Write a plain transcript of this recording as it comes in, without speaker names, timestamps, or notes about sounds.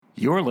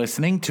You're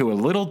listening to a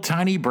Little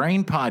Tiny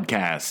Brain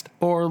podcast,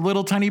 or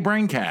Little Tiny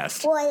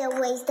Braincast. What a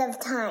waste of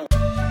time.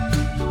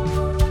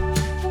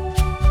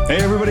 Hey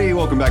everybody,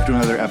 welcome back to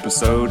another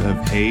episode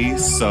of Hey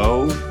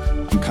So.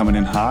 I'm coming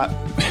in hot.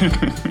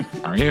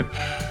 Are you?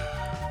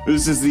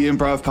 This is the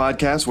improv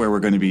podcast where we're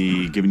going to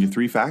be giving you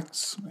 3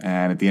 facts.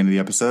 And at the end of the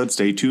episode,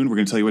 stay tuned. We're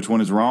going to tell you which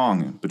one is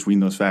wrong. Between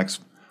those facts,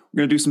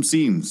 we're going to do some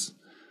scenes.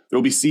 There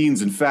will be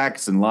scenes and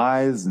facts and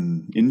lies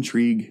and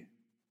intrigue.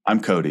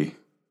 I'm Cody.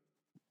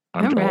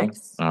 I'm Joel.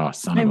 Rex. Oh,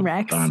 son I'm of a...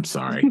 Rex. I'm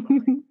sorry.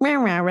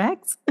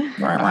 Rex.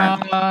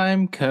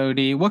 I'm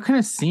Cody. What kind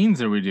of scenes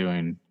are we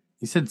doing?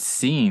 You said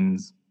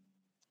scenes.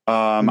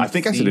 I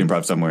think I said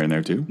improv somewhere in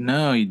there too.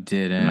 No, you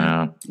didn't.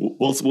 No.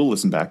 We'll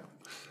listen back.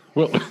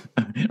 Well,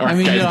 I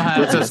mean, you don't have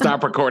let's just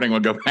stop recording.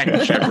 We'll go back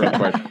and check real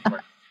quick.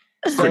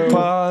 Quick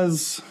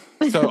pause.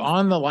 So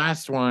on the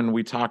last one,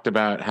 we talked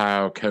about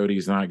how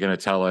Cody's not going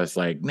to tell us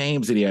like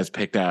names that he has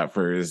picked out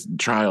for his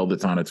child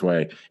that's on its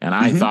way. And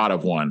I thought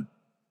of one.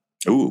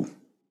 Ooh.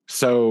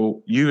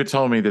 So you had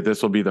told me that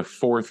this will be the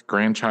 4th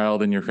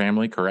grandchild in your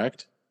family,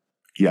 correct?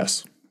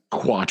 Yes.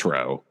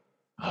 Quattro.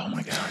 Oh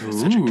my God. It's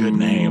such a good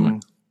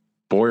name.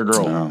 Boy or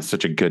girl. Oh.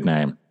 Such a good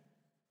name.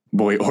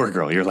 Boy or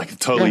girl. You're like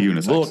totally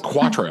unisex. Little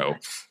Quattro.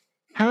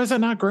 How is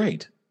that not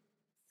great?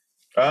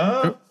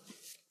 It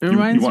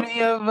reminds want-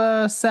 me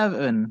of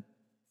Seven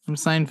from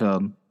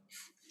Seinfeld.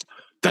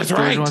 That's George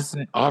right. wants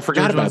to- Oh, I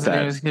forgot George about wants to name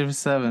that. his kid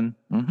Seven.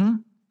 Mm-hmm.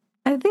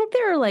 I think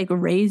there are like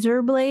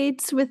razor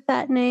blades with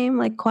that name,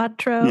 like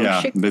Quattro.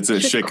 Yeah, it's a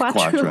chic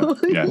Quattro.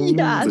 Yeah.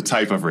 Yeah. It's a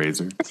type of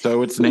razor.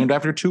 So it's named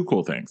after 2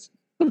 cool things.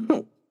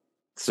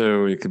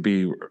 So it could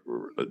be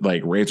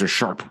like razor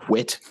sharp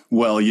wit,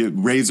 Well,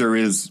 razor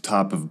is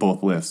top of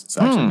both lists,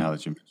 actually, now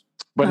that you mention.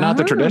 but not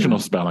the traditional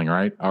spelling,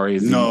 right?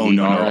 R-A-Z-E-R.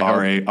 No,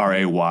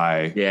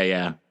 R-A-Y-Z-E-R.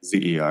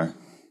 Yeah.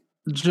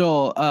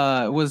 Joel,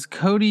 was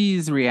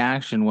Cody's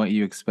reaction what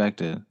you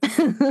expected?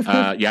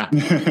 Yeah. No,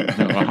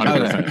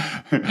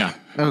 100%. Yeah.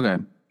 Okay.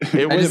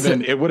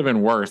 It would have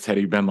been worse had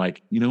he been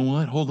like, you know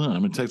what? Hold on.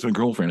 I'm going to text my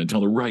girlfriend and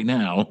tell her right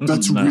now.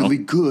 That's No. really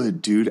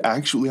good, dude.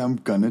 Actually, I'm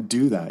going to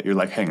do that. You're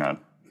like, hang on.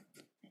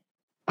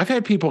 I've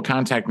had people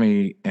contact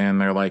me and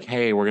they're like,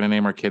 hey, we're going to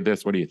name our kid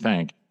this. What do you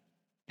think?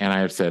 And I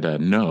have said,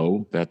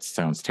 no, that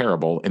sounds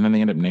terrible. And then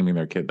they end up naming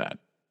their kid that.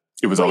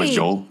 It was always Wait.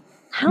 Joel.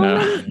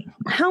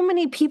 How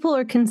many people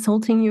are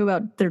consulting you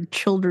about their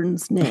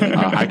children's name?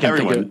 I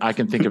Everyone.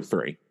 can think of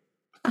 3.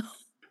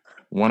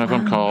 One of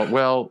them called, they're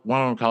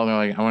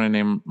like, I want to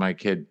name my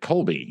kid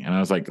Colby. And I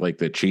was like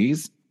the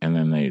cheese. And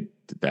then they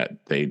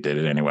did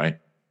it anyway.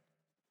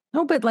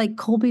 No, but like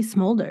Colby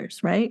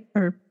Smulders, right?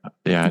 Or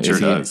Yeah. It sure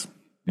does.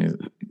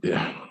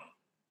 Yeah.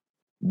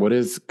 What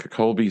is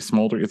Colby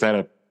Smolder? Is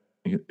that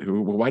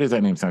why does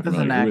that name sound That's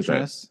familiar? an Who is that?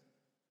 actress.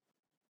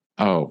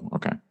 Oh,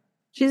 okay.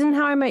 she's in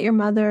How I Met Your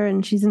Mother,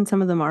 and she's in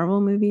some of the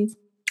Marvel movies.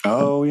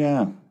 Oh,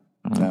 yeah.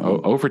 That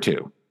one. 0 for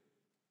 2.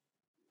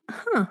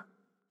 Huh.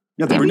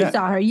 Yeah, the If you brunette.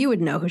 saw her, you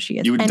would know who she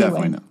is. You would Anyway,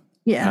 definitely know.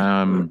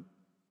 Yeah.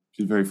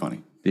 She's very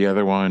funny. The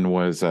other one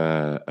was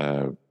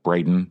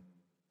Braden.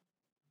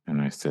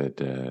 And I said,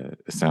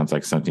 it sounds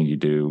like something you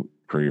do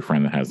for your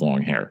friend that has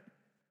long hair.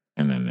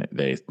 And then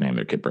they named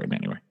their kid Braden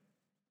anyway.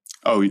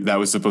 Oh, that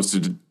was supposed to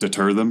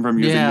deter them from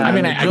using Yeah. your I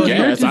mean, name? I Joel,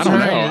 guess. you're I don't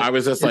know. trying- I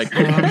was just like,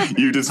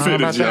 You just How made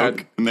a about that?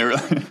 joke. And they were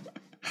like,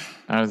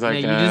 I was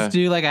like, Yeah, you just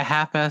do like a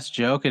half-assed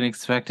joke and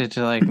expect it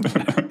to like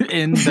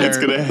end it's their...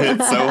 going to hit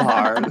so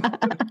hard.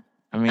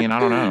 I mean, I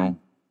don't know.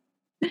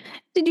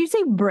 Did you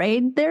say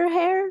braid their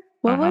hair?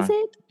 What was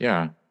it?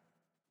 Yeah.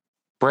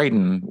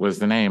 Braden was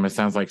the name. It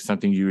sounds like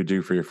something you would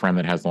do for your friend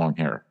that has long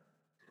hair.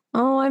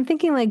 Oh, I'm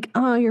thinking like,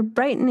 oh, you're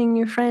brightening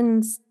your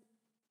friend's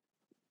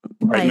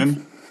life.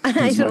 Brightening? I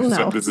don't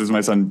know. This is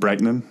my son,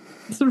 Brightening.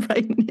 It's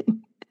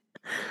brightening.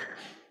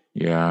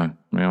 Yeah.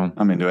 Well,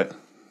 I'm into it.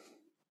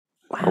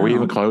 are we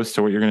even close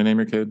to what you're going to name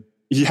your kid?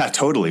 Yeah,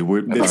 totally.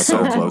 It's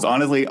so close.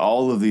 Honestly,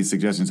 all of these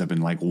suggestions have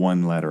been like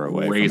 1 letter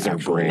away Razor from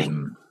actual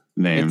Braden.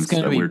 names It's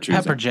going that to we're be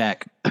choosing. Pepper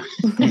Jack.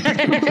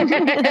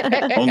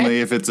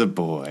 Only if it's a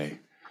boy.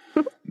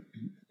 Wow.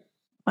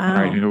 All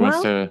right. Who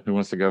Well,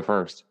 wants to go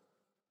first?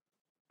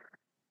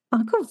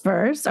 I'll go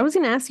first. I was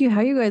going to ask you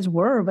how you guys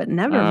were, but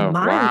never Oh,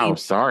 mind. wow.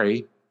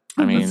 Sorry.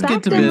 I mean, Let's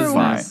get to number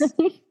business.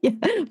 one. Yeah,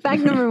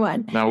 fact number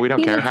 1. no, we don't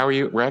You care. know- How are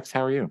you, Rex?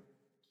 How are you?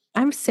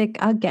 I'm sick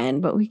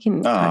again, but we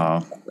can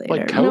talk Oh. later.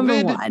 Like Number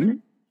COVID?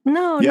 1.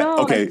 No, Yeah. no.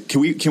 Okay.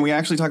 Can we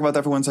actually talk about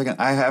that for 1 second?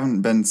 I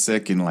haven't been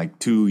sick in like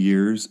 2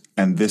 years,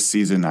 and this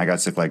season I got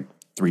sick like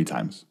 3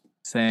 times.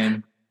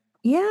 Same.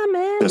 Yeah,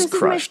 man. Just This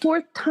crushed. is my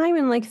 4th time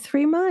in like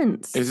 3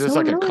 months. Is this So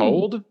like a annoying.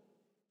 cold?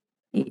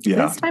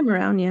 Yeah. This time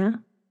around, yeah.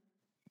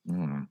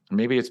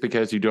 Maybe it's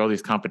because you do all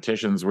these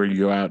competitions where you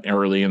go out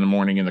early in the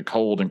morning in the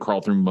cold and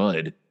crawl through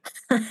mud.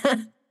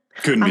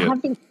 Couldn't I be it.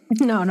 haven't.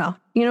 No.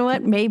 You know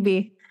what?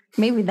 Maybe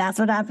that's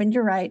what happened.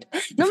 You're right.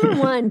 Number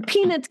 1,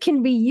 peanuts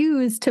can be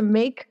used to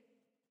make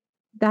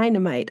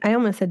dynamite. I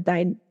almost said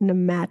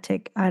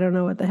dynamatic. I don't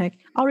know what the heck.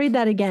 I'll read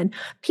that again.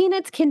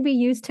 Peanuts can be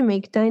used to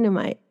make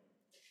dynamite.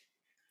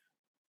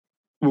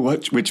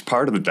 Which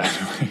part of the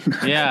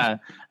dynamite? Yeah,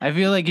 I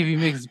feel like if you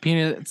mix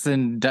peanuts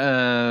and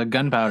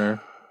gunpowder.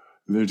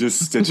 They're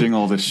just stitching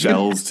all the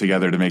shells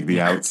together to make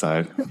the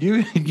outside.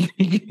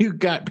 You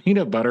got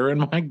peanut butter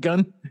in my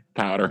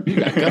gunpowder. You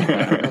got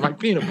gunpowder in my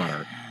peanut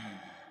butter.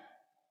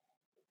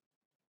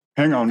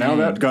 Hang on, now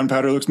that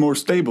gunpowder looks more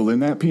stable in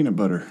that peanut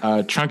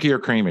butter. Chunky or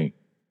creamy?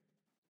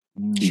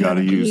 You got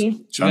to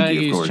use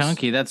chunky, of course.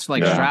 Chunky. That's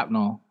like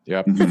shrapnel.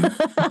 Yep. That's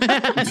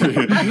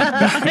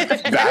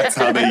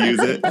how they use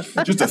it.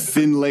 Just a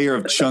thin layer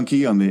of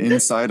chunky on the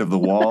inside of the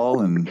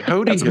wall, and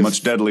that's a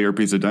much deadlier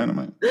piece of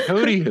dynamite.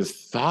 Cody has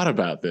thought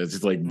about this.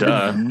 It's like,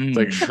 duh. It's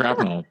like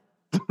shrapnel.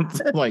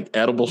 It's like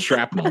edible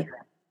shrapnel.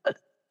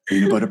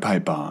 Peanut butter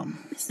pipe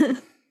bomb.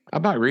 I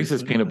bought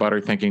Reese's peanut butter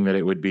thinking that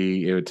it would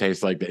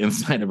taste like the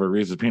inside of a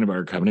Reese's peanut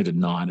butter cup, and it did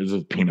not. It was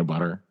just peanut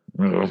butter.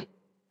 Ugh.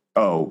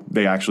 Oh,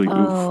 they actually.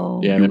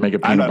 Oh. Yeah, they make a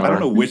peanut butter. I don't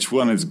know which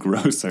one is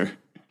grosser.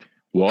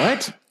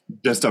 What?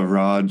 Just a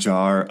raw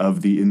jar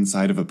of the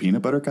inside of a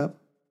peanut butter cup?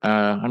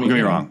 Don't get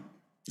me wrong.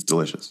 It's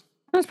delicious.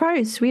 That's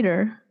probably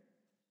sweeter.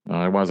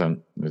 No, it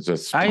wasn't. It's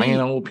just plain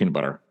old peanut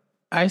butter.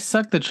 I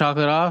suck the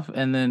chocolate off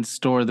and then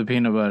store the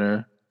peanut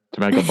butter.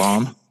 To make a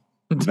bomb?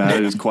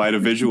 That is quite a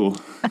visual.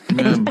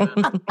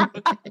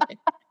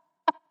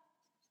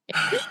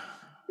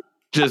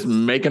 Just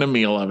making a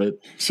meal of it.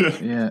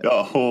 Yeah.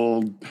 A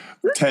whole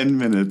 10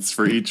 minutes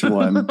for each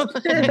one.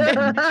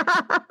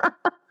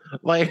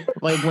 Like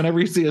whenever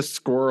you see a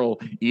squirrel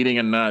eating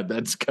a nut,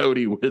 that's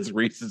Cody with his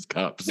Reese's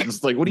cups.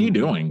 It's like, what are you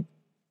doing?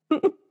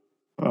 Oh,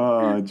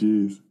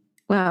 jeez.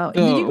 Wow.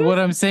 So what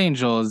I'm saying,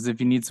 Joel, is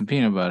if you need some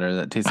peanut butter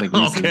that tastes like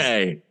Reese's.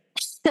 Okay.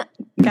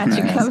 Got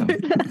you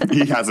covered.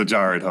 He has a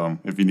jar at home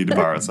if you need to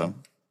borrow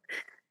some.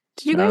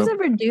 Did you guys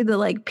ever do the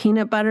like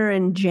peanut butter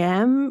and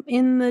jam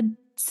in the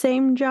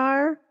same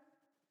jar?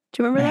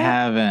 Do you remember that? I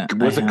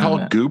haven't. Was it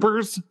called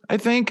Goobers, I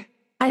think?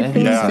 I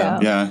think so.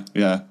 Yeah.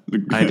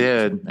 I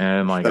did.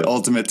 And like the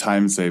ultimate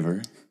time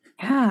saver.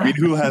 Yeah. I mean,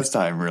 who has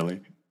time,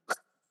 really?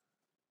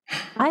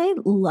 I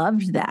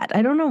loved that.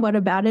 I don't know what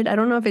about it. I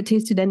don't know if it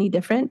tasted any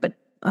different, but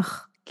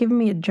give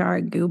me a jar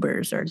of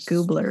Goobers or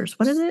Gooblers.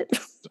 What is it?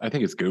 I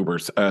think it's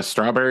Goobers.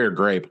 Strawberry or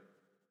grape?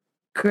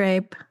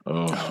 Grape.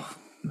 Oh,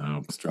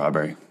 no.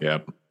 Strawberry.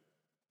 Yep.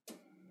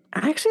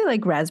 I actually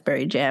like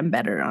raspberry jam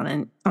better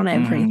on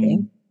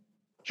everything.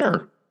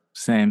 Sure.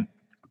 Same.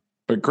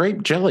 But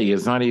grape jelly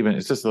is not even,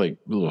 it's just like,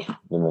 even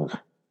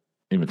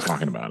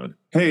talking about it.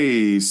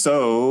 Hey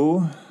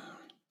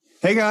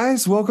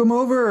guys, welcome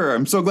over.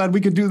 I'm so glad we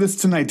could do this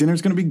tonight.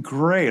 Dinner's going to be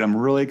great. I'm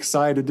really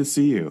excited to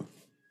see you.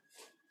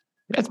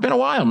 Yeah, it's been a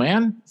while,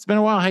 man. It's been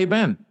a while. How you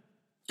been?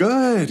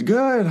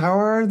 Good. How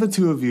are the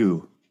two of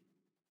you?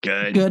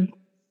 Good.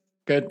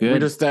 We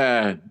just,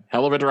 hell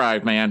of a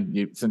drive,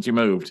 man, since you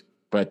moved.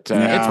 But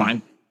it's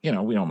fine. You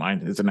know, we don't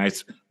mind. It's a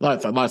nice,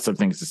 lots of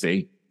things to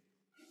see.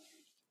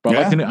 But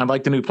I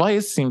like the new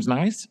place. Seems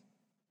nice.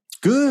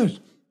 Good.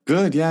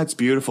 Yeah, it's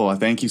beautiful.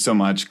 Thank you so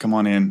much. Come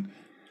on in.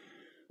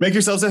 Make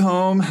yourselves at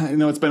home. I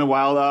know it's been a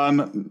while.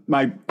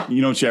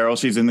 Cheryl,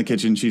 she's in the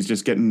kitchen. She's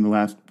just getting the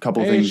last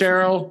couple things. Hey,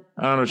 Cheryl.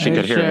 I don't know if she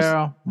could hear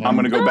us. I'm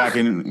going to go back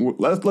in.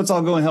 Let's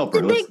all go and help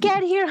her. Did they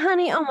get here,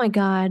 honey? Oh, my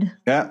God.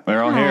 Yeah,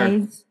 they're all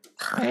here.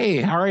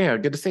 Hey, how are you?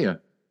 Good to see you.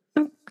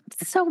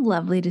 It's so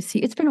lovely to see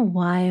you. It's been a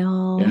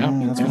while.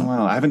 Yeah, it's been a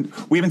while.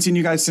 We haven't seen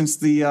you guys since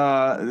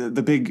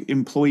the big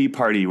employee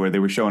party where they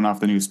were showing off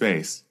the new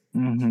space.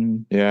 Mm-hmm.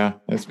 Yeah,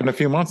 it's been a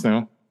few months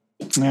now.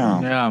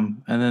 Yeah.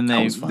 And then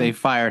they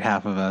fired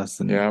half of us.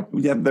 And yeah,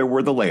 there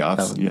were the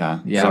layoffs. Yeah.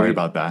 Sorry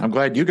about that. I'm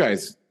glad you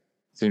guys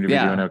seem to be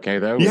doing okay,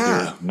 though.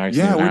 Yeah.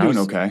 We're doing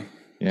okay.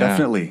 Yeah.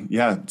 Definitely.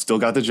 Yeah. Still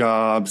got the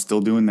job.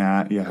 Still doing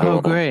that. Yeah.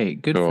 Oh,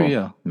 great. Good for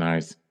you.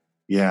 Nice.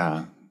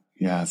 Yeah.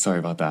 Sorry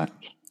about that.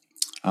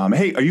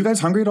 Hey, are you guys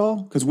hungry at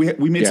all? Because we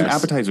made some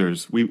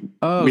appetizers. We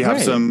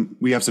have some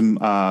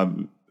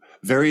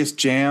various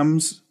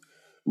jams,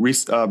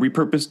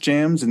 repurposed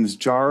jams in this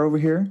jar over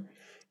here.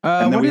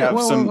 And then we have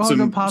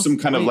some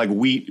kind of like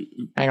wheat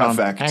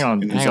effect. Hang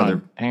on.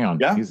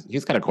 Yeah?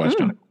 He's got a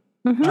question.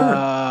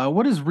 Mm-hmm.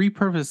 What is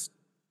repurposed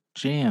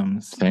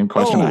jams? Same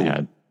question I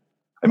had.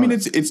 I mean,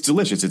 it's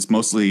delicious. It's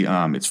mostly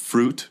it's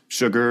fruit,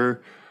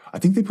 sugar. I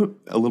think they put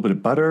a little bit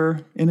of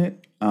butter in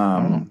it.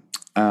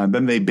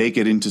 Then they bake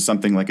it into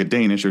something like a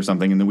Danish or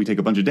something, and then we take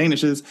a bunch of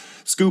Danishes,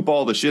 scoop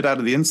all the shit out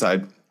of the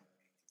inside,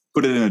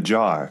 put it in a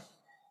jar.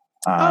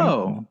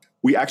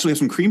 We actually have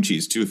some cream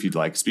cheese too, if you'd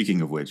like.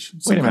 Speaking of which,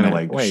 some kind of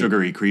like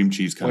sugary cream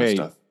cheese kind of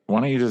stuff.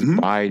 Why don't you just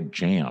buy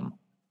jam?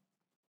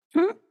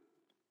 Why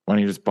don't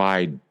you just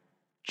buy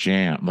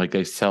jam? Like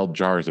they sell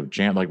jars of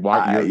jam. Like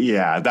why?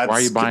 Why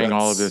are you buying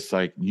all of this?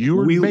 Like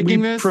you're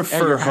making this? We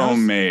prefer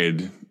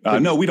homemade.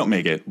 No, we don't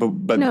make it,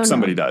 but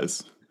somebody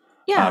does.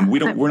 Yeah,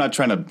 we're not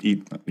trying to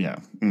eat. Yeah.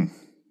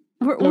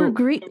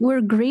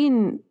 We're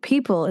green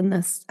people in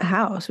this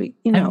house.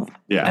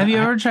 Have you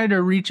ever tried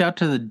to reach out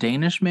to the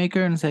Danish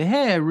maker and say,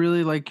 "Hey, I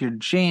really like your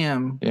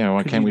jam"? Yeah,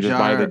 why can't we just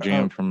buy the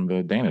jam from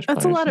the Danish place?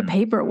 That's a lot of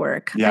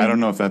paperwork. Yeah, I don't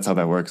know if that's how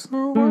that works.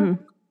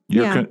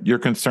 You're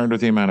concerned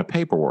with the amount of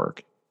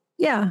paperwork.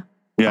 Yeah.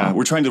 Yeah,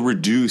 we're trying to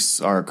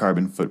reduce our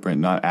carbon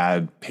footprint, not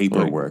add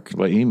paperwork.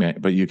 But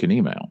you can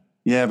email.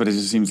 Yeah, but it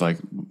just seems like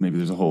maybe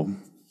there's a whole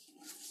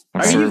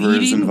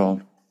servers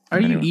involved. Are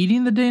you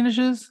eating the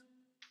Danishes?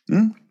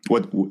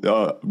 What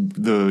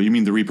you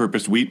mean the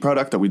repurposed wheat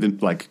product that we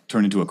didn't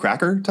turn into a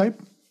cracker type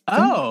thing?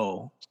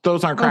 Oh,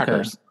 those aren't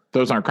crackers. Okay.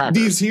 Those aren't crackers.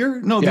 These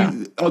here? No, yeah.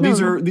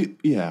 These are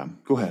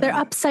go ahead. They're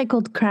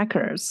upcycled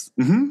crackers.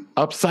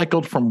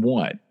 Upcycled from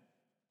what?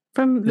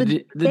 From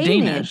the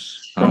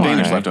Danish. From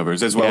Danish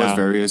leftovers, as well as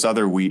various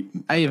other wheat.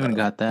 I even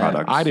got that.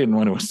 Products. I didn't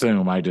want to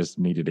assume. I just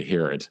needed to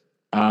hear it.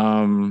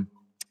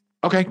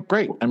 Okay,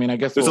 great. I mean, I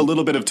guess there's a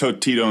little bit of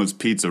Totino's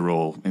pizza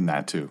roll in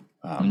that too.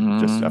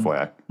 Just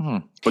FYI.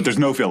 But there's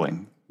no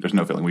filling.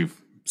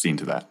 We've seen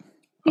to that.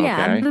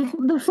 Yeah, okay.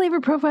 The flavor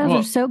profiles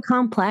are so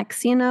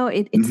complex.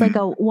 It's like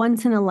a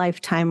once in a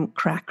lifetime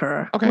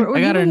cracker. Okay,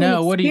 I gotta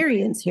know what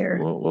experience here.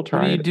 We'll try.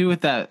 What do you do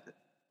with that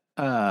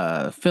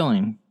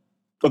filling?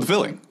 Oh, the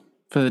filling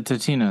for the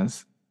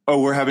Totinos. Oh,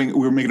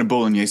 we're making a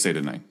bolognese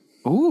tonight.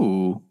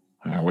 Ooh,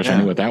 I wish I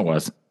knew what that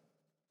was.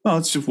 Well,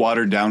 it's just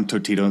watered down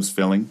Totino's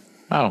filling.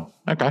 Oh,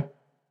 okay.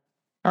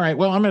 All right.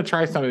 Well, I'm going to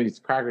try some of these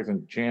crackers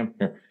and jam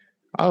here.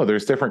 Oh,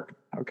 there's different.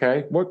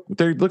 Okay.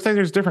 Looks like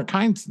there's different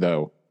kinds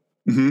though.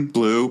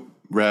 Blue,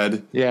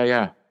 red.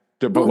 Yeah.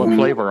 But what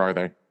flavor are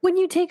they? When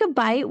you take a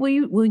bite,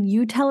 will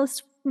you tell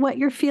us what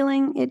you're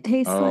feeling it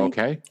tastes like?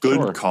 Okay.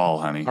 Good call,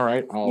 honey. All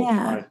right. I'll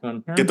try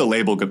some here. Get the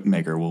label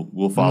maker.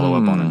 We'll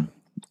follow up on it.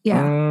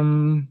 Yeah.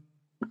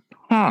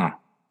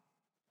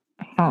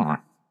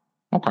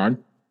 Okay.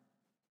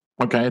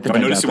 Okay, I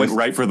noticed you went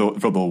right for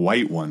the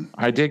white one.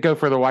 I did go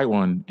for the white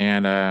one,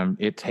 and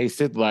it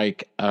tasted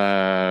like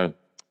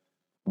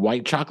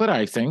white chocolate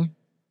icing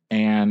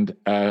and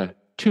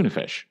tuna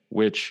fish,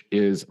 which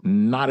is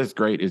not as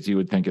great as you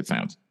would think it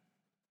sounds.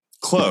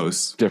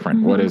 Close.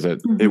 Different. What is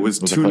it? It was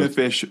tuna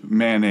fish,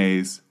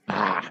 mayonnaise,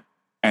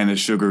 and a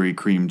sugary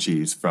cream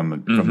cheese from the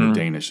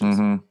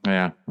Danishes.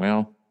 Yeah.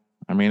 Well,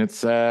 I mean,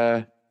 it's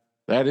that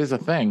is a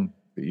thing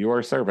that you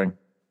are serving.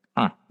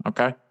 Huh.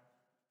 Okay.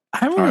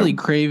 I'm really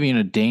craving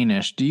a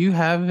Danish. Do you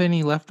have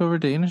any leftover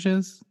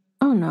Danishes?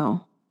 Oh,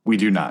 no. We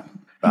do not.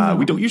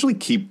 We don't usually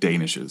keep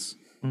Danishes.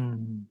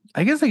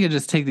 I guess I could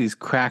just take these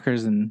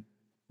crackers and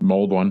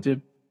mold one.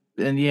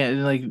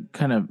 And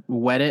kind of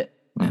wet it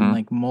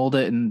and mold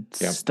it and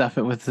stuff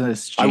it with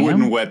this jam. I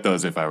wouldn't wet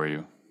those if I were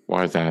you.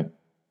 Why is that?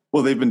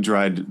 Well, they've been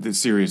dried, they're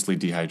seriously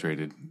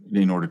dehydrated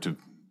in order to...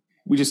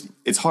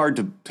 it's hard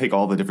to take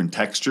all the different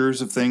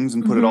textures of things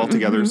and put it all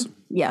together.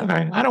 Yeah.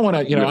 Okay. I don't want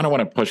to, I don't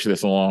want to push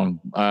this along.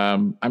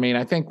 I mean,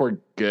 I think we're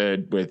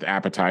good with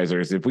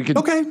appetizers. If we could.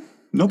 Okay.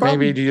 No problem.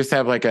 Maybe do you just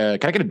have can I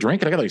get a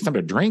drink? Can I get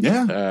something to drink?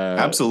 Yeah.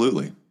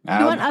 Absolutely.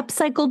 You want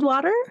upcycled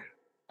water?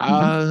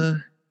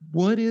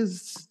 What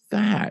is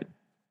that?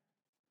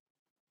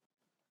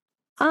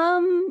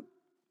 I'm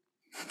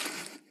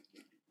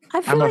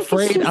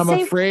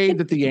afraid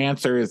that the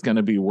answer is going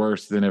to be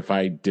worse than if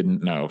I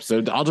didn't know.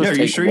 So I'll just. Are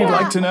you sure you'd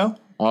like to know?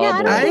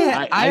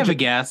 I have a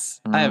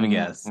guess. I have a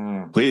guess.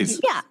 Please.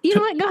 Yeah. You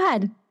know what? Go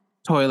ahead.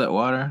 Toilet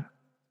water.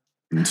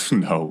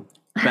 No.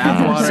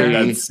 Bath water.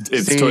 It's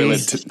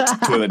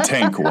toilet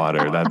tank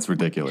water. That's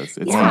ridiculous.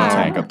 It's from the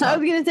tank up top. I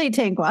was going to say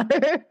tank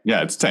water.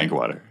 Yeah, it's tank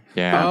water.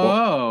 Yeah.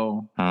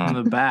 On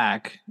the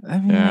back. I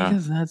mean, I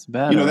guess that's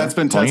better. That's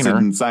been tested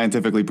and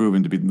scientifically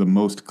proven to be the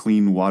most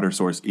clean water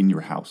source in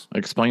your house.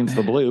 Explains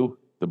the blue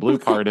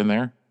part in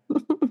there.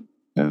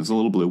 Yeah, there's a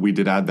little blue. We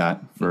did add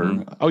that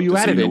for. Oh, you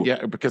added it,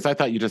 yeah? Because I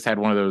thought you just had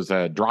one of those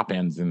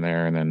drop-ins in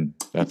there, and then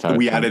that's how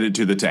we added it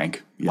to the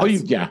tank. Yes. Oh,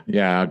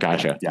 yeah,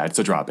 gotcha. Yeah, it's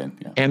a drop-in.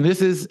 Yeah. And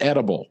this is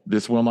edible.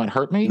 This will not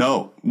hurt me.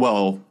 No,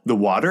 well, the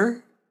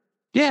water.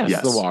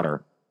 Yes, the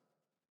water.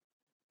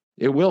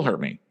 It will hurt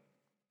me.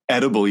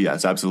 Edible,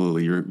 yes,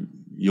 absolutely.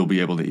 You'll be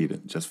able to eat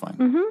it just fine.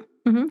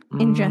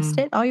 Ingest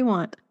it all you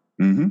want.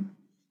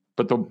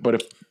 But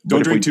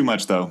don't drink too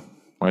much though.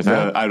 Why is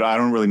that? I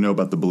don't really know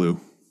about the blue.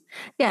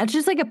 Yeah, it's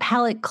just like a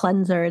palate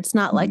cleanser. It's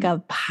not like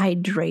a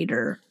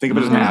hydrator. Think of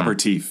it as an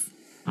aperitif.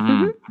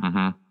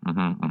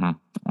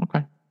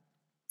 Okay.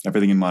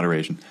 Everything in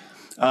moderation.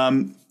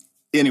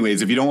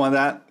 Anyways, if you don't want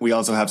that, we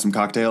also have some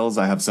cocktails.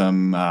 I have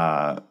some.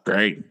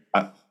 Great.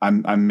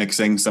 I'm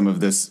mixing some of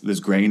this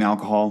grain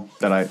alcohol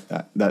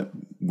that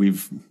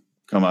we've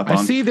come up on.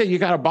 I see that you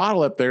got a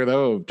bottle up there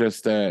though.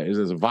 Just is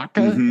this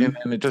vodka?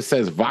 And it just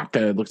says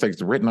vodka. It looks like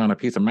it's written on a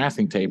piece of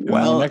masking tape.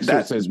 Well, next to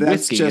it says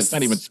whiskey. It's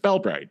not even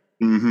spelled right.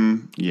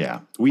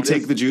 Yeah, we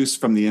take the juice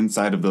from the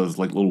inside of those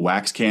like little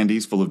wax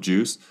candies full of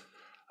juice,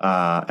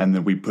 and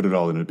then we put it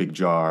all in a big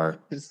jar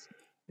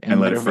and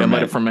let it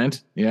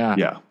ferment.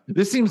 Yeah.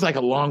 This seems like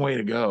a long way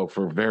to go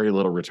for very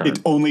little return. It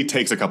only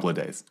takes a couple of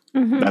days.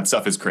 That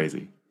stuff is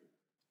crazy.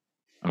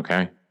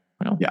 Okay.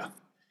 Well. Yeah.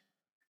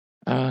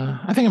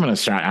 I think I'm going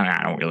to try.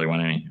 I don't really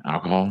want any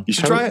alcohol. You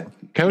should try it.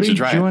 Cody,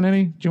 do you want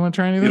any? Do you want to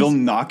try any of this? It'll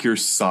knock your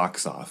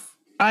socks off.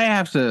 I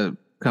have to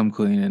come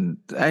clean,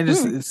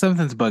 and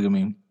something's bugging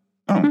me.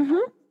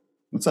 Oh.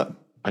 What's up?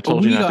 I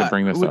told you not to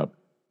bring this up.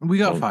 We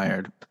got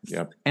fired.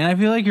 Yep. And I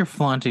feel like you're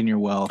flaunting your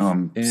wealth.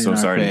 I'm so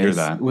sorry to hear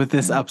that. With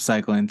this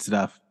upcycling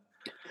stuff.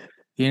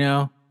 You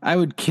know, I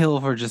would kill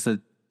for just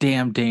a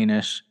damn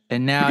Danish.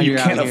 And now you're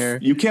out here.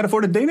 You can't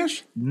afford a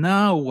Danish?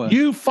 No.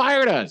 You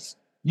fired us.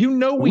 You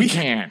know we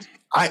can't.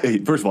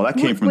 First of all, that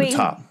came from the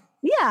top.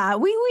 Yeah,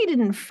 we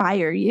didn't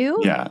fire you.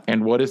 Yeah.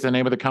 And what is the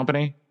name of the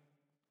company?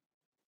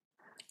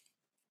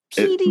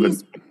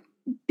 Beatty's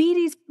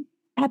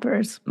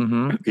Peppers.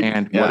 Mm-hmm.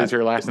 And what is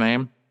your last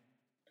name?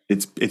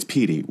 It's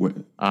Petey.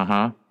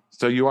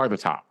 So you are the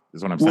top,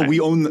 is what I'm saying.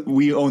 Well,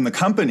 we own the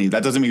company.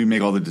 That doesn't mean we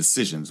make all the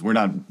decisions. We're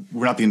not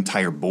the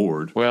entire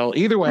board. Well,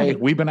 either way,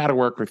 we've been out of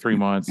work for 3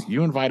 months.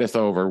 You invite us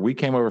over. We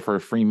came over for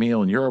a free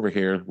meal, and you're over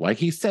here, like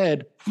he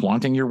said,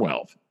 flaunting your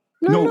wealth.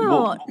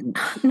 No.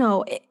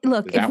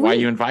 Look, is that why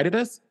you invited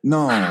us?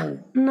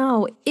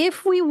 No.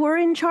 If we were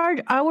in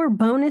charge, our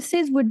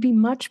bonuses would be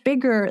much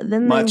bigger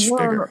than they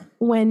were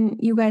when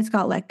you guys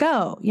got let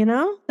go. You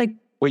know, like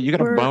wait, you got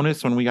a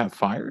bonus when we got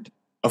fired?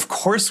 Of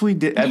course we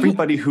did.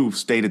 Everybody who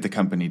stayed at the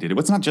company did it.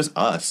 It's not just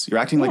us. You're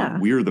acting like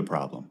we're the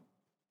problem.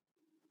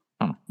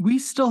 Huh. We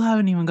still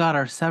haven't even got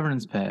our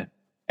severance pay.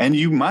 And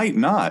you might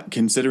not,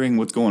 considering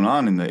what's going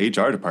on in the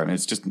HR department.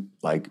 It's just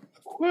like.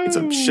 It's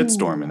a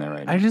shitstorm in there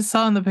right now. I just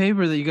saw in the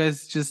paper that you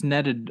guys just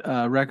netted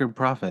record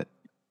profit.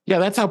 Yeah,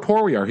 that's how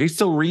poor we are. He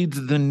still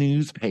reads the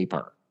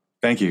newspaper.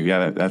 Thank you.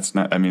 Yeah,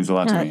 that means a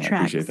lot to me. I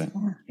appreciate that.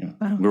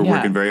 Yeah. We're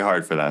working very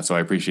hard for that, so I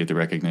appreciate the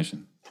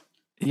recognition.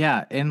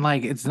 Yeah, and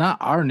like it's not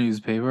our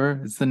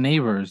newspaper; it's the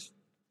neighbors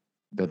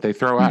that they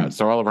throw out.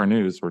 So all of our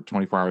news, we're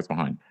 24 hours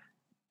behind.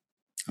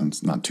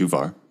 It's not too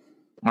far.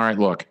 All right,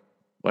 look,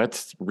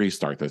 let's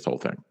restart this whole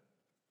thing.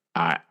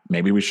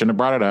 Maybe we shouldn't have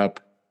brought it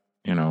up.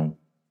 You know.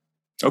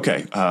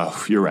 Okay,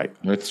 you're right.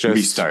 Let's just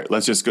restart.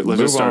 Let's just start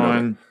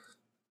over.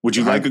 Would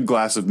you like a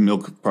glass of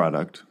milk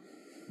product?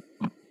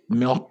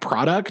 Milk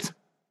product?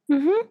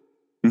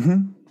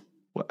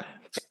 What?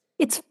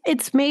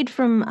 It's made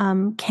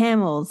from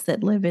camels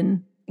that live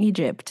in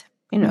Egypt.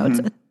 You know,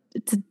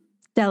 it's a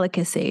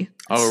delicacy.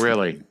 Oh,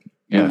 really?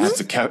 Yeah, it's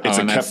a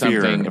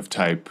kefir of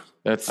type.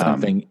 That's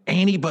something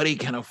anybody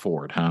can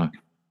afford, huh?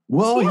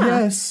 Well,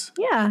 yes.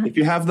 Yeah. If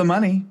you have the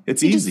money,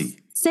 it's easy.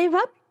 Save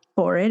up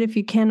for it if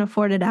you can't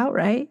afford it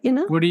outright, you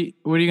know? What are you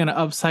going to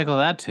upcycle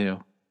that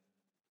to?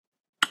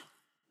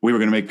 We were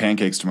going to make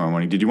pancakes tomorrow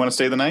morning. Did you want to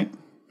stay the night?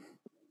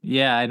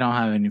 Yeah, I don't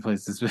have any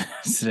place to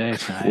stay.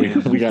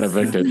 we got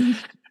evicted.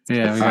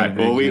 Yeah. All right.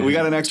 Well, we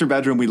got an extra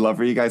bedroom. We'd love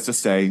for you guys to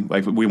stay.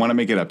 Like, we want to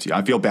make it up to you.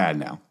 I feel bad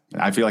now.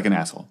 I feel like an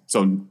asshole.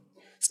 So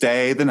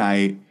stay the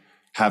night.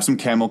 Have some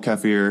camel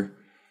kefir.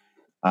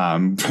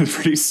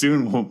 Pretty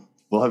soon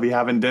we'll be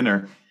having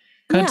dinner.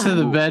 Cut to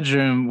the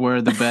bedroom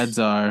where the beds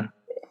are.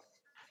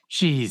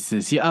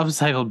 Jesus, you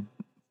upcycled.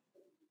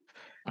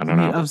 I don't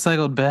know. You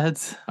upcycled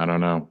beds? I don't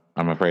know.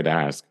 I'm afraid to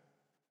ask.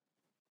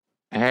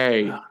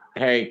 Hey,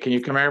 can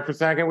you come here for a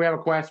second? We have a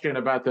question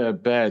about the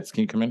beds.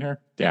 Can you come in here?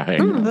 Yeah, hey.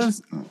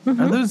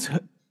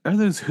 Are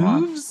those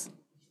hooves?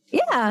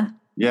 Yeah.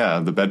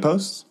 Yeah, the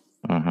bedposts?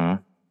 Uh-huh.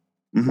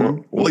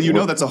 Well, you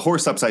know that's a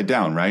horse upside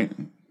down, right?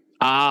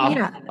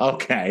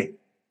 Okay.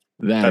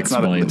 That's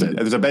not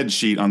there's a bed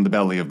sheet on the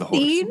belly of the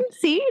horse.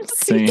 See?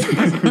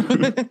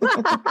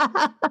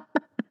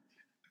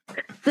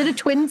 Is it a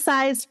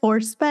twin-sized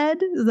horse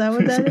bed? Is that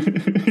what that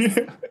is?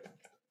 Yeah.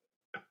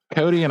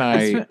 Cody and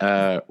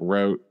I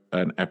wrote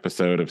an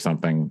episode of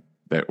something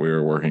that we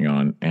were working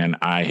on, and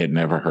I had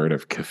never heard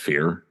of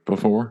kefir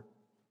before.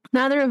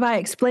 Neither have I.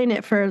 Explain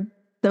it for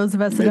those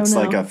of us that don't know. It's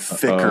like a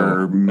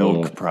thicker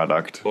milk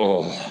product.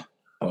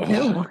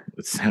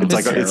 It's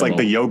like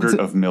the yogurt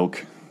of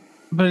milk.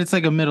 But it's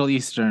like a Middle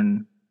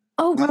Eastern.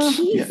 Oh,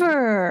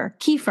 kefir.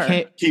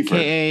 Kefir.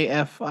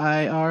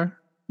 Kafir.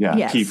 Yeah,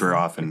 yes. Kefir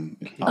often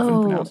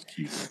pronounced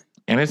kefir.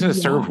 And isn't it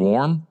served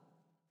warm?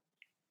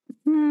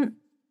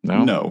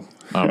 No.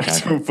 Okay. I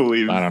don't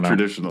believe I don't know.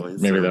 Traditionally.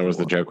 Maybe that was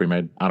the joke we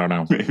made. I don't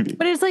know. Maybe.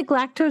 But it's like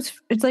lactose,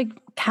 it's like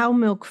cow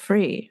milk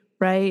free,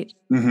 right?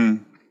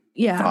 Mm-hmm.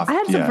 Yeah. I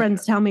had some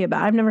friends tell me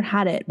about it. I've never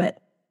had it,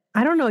 but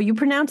I don't know. You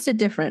pronounced it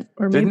different.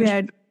 Or maybe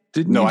I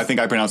think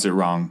I pronounced it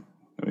wrong.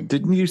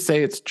 Didn't you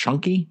say it's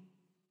chunky?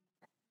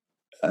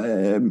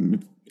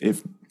 I'm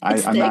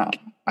not.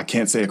 I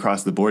can't say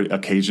across the board.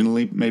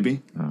 Occasionally,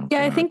 maybe.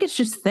 I think it's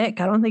just thick.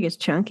 I don't think it's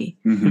chunky.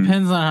 Mm-hmm.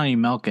 Depends on how you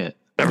milk it.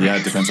 Yeah,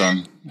 it depends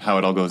on how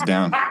it all goes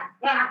down.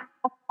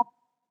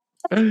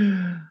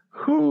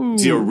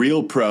 See, a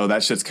real pro,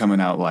 that shit's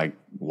coming out like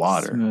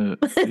water.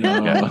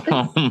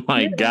 Oh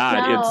my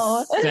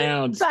God, it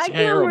sounds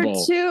terrible.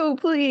 Number 2,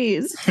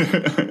 please.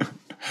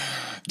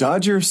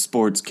 Dodger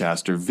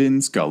sportscaster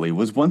Vin Scully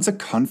was once a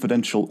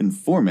confidential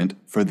informant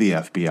for the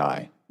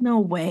FBI. No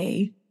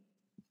way.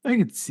 I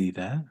could see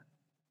that.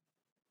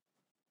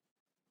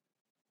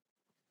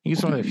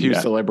 He's one of the few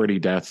celebrity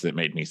deaths that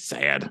made me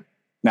sad.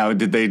 Now,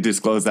 did they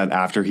disclose that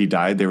after he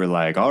died? They were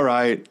like, all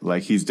right,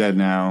 like he's dead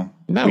now.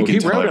 No, he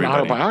wrote an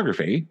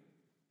autobiography.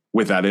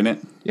 With that in it?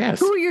 Yes.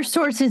 Who are your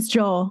sources,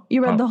 Joel?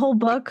 You read the whole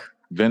book?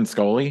 Vin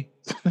Scully.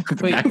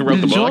 Wait, who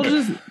wrote the book.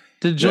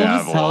 Did Joel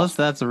just tell us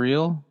that's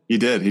real? He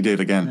did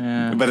again.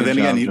 Yeah, but then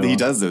again, Joel. he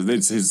does this.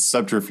 It's his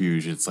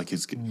subterfuge. It's like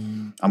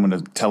I'm going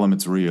to tell him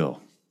it's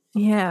real.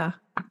 Yeah.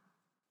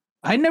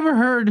 I never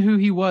heard who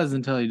he was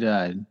until he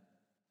died.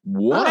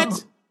 What?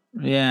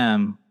 Oh.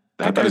 Yeah.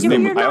 I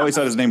always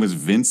thought his name was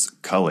Vince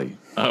Scully.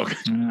 Oh,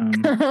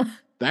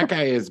 that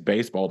guy is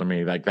baseball to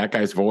me. Like that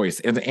guy's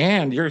voice,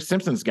 and you're a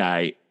Simpsons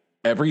guy.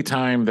 Every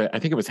time that I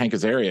think it was Hank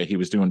Azaria, he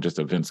was doing just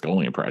a Vince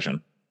Scully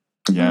impression.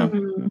 Yeah.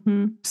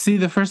 Mm-hmm. See,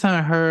 the first time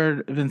I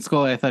heard Vince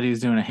Scully, I thought he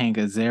was doing a Hank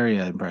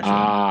Azaria impression.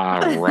 Ah,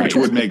 right. Which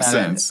would make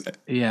sense.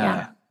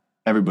 Yeah.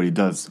 Everybody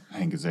does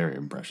Hank Azaria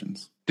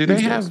impressions. Do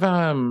they have?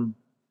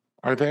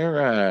 Are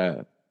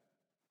there?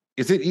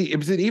 Is it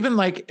even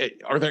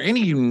like? Are there any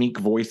unique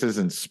voices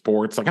in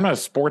sports? Like I'm not a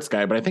sports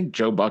guy, but I think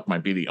Joe Buck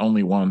might be the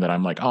only one that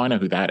I'm like, oh, I know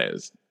who that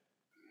is.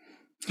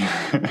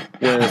 I'm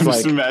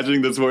just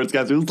imagining the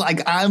sportscaster who's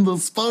like, I'm the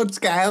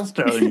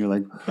sportscaster, and you're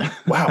like,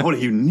 wow, what a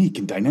unique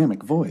and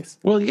dynamic voice.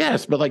 Well,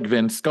 yes, but like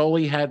Vince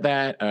Scully had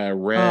that.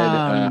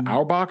 Red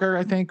Auerbach,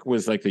 I think,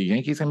 was like the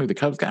Yankees guy, maybe the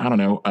Cubs guy. I don't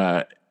know.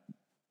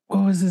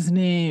 What was his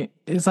name?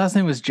 His last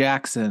name was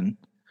Jackson.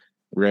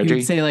 Reggie. He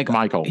would say like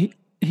Michael.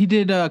 He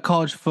did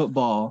college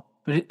football,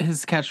 but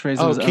his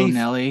catchphrase was Keith,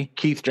 Nelly.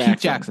 Keith Jackson.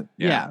 Keith Jackson.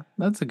 Yeah,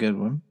 that's a good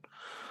one.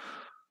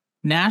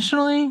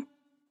 Nationally,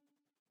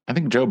 I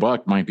think Joe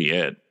Buck might be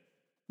it.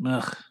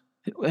 Ugh.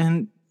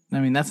 And I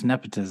mean, that's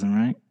nepotism,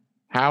 right?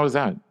 How is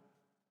that?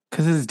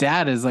 Because his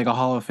dad is like a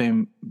Hall of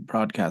Fame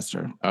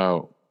broadcaster.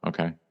 Oh,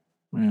 okay.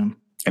 Yeah.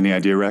 Any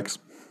idea, Rex?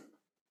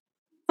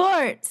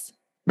 Sports.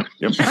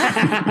 Yep.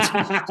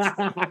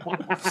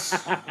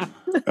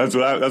 That's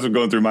what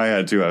going through my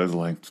head too. I was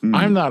like,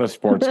 I'm not a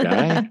sports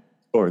guy.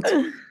 Sports.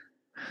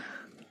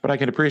 But I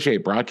can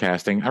appreciate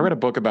broadcasting. I read a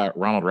book about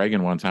Ronald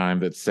Reagan one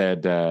time that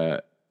said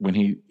when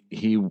he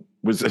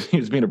was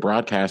being a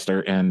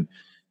broadcaster and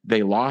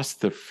they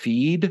lost the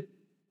feed.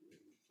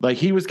 Like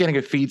he was getting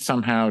a feed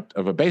somehow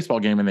of a baseball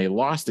game and they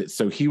lost it.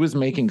 So he was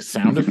making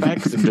sound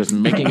effects and just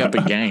making up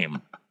a game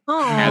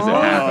as it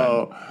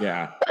happened.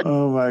 Yeah.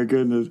 Oh my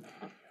goodness.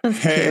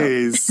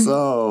 Hey,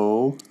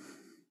 so.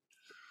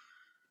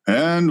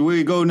 And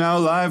we go now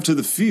live to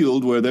the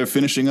field where they're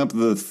finishing up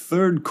the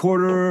third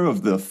quarter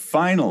of the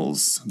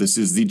finals. This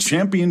is the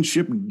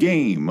championship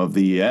game of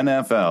the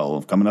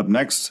NFL. Coming up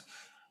next,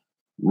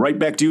 right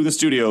back to you in the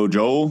studio,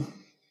 Joel.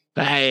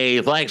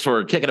 Hey, thanks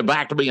for kicking it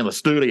back to me in the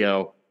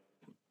studio.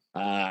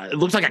 It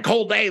looks like a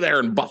cold day there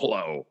in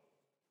Buffalo.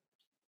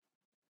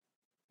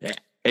 Yeah.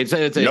 Is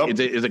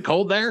it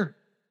cold there?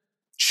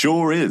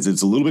 Sure is.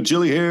 It's a little bit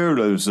chilly here.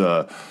 There's,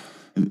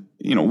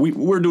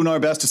 we're doing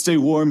our best to stay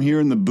warm here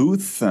in the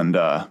booth, and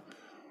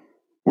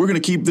we're going to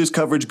keep this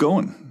coverage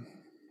going.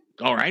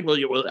 All right.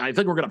 Well, I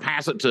think we're going to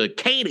pass it to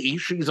Katie.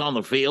 She's on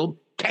the field.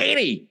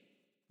 Katie.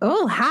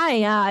 Oh,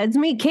 hi. It's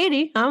me,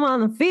 Katie. I'm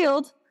on the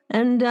field,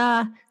 and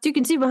as you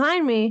can see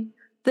behind me,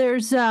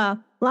 there's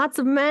lots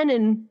of men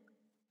and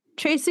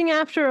chasing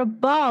after a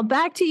ball.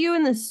 Back to you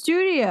in the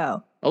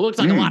studio. It looks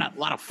like a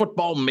lot of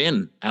football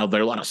men out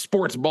there, a lot of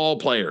sports ball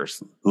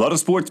players. A lot of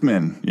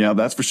sportsmen. Yeah,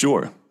 that's for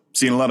sure.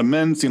 Seen a lot of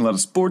men, seen a lot of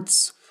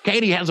sports.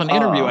 Katie has an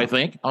interview, I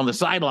think, on the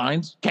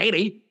sidelines.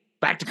 Katie,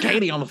 back to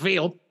Katie on the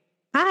field.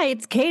 Hi,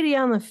 it's Katie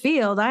on the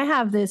field. I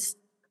have this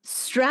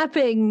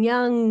strapping,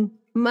 young,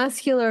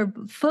 muscular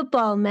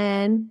football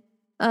man.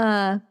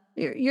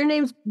 Your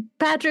name's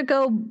Patrick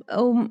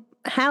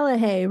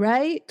O'Hallahay,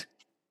 right?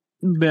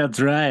 That's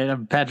right.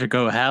 I'm Patrick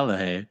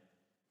O'Hallahay.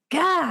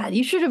 God,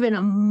 you should have been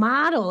a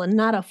model and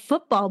not a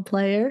football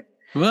player.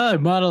 Well, I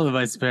model in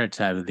my spare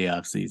time in the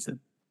off season.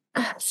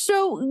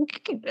 So,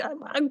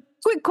 a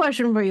quick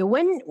question for you: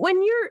 when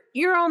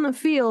you're on the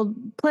field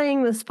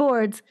playing the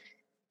sports,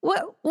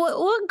 what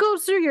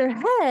goes through your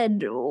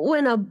head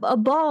when a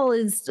ball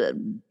is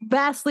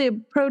vastly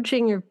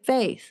approaching your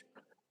face?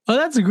 Well,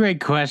 that's a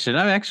great question.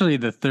 I'm actually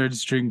the third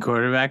string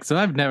quarterback, so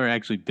I've never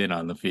actually been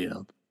on the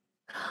field.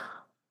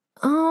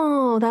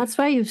 Oh, that's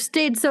why you've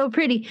stayed so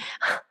pretty.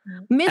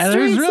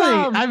 Mystery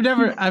solved. I've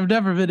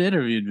never been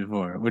interviewed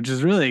before, which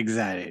is really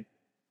exciting.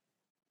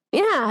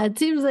 Yeah, it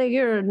seems like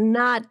you're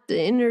not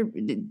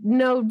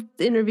no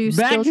interview.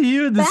 Back to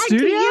you in the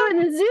studio. Back to you in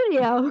the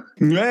studio.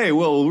 Hey,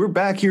 well, we're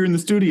back here in the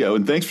studio,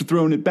 and thanks for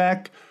throwing it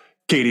back,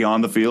 Katie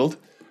on the field.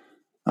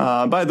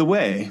 By the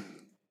way,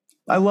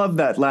 I love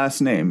that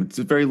last name. It's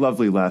a very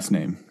lovely last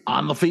name.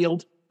 On the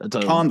field.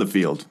 On the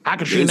field. How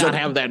could she not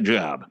have that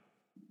job?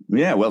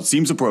 Yeah, well, it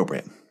seems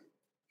appropriate.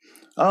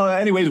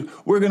 Anyways,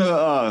 we're going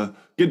to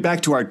get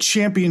back to our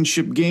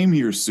championship game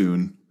here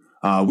soon.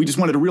 We just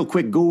wanted to real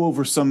quick go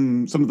over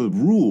some of the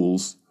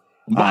rules.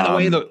 By the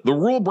way, the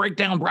rule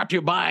breakdown brought to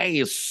you by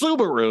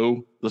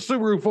Subaru, the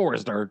Subaru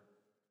Forester.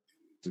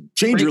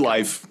 Change your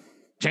life.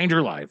 Change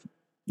your life.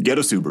 Get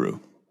a Subaru.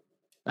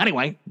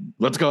 Anyway,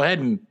 let's go ahead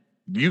and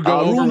you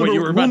go over what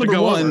you were about to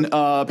go over.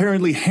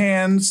 Apparently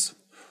hands,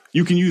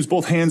 you can use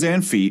both hands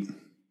and feet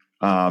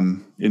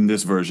in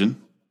this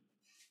version.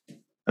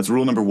 That's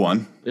rule number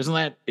 1. Isn't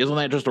that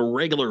just a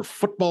regular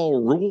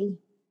football rule?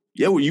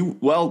 Yeah,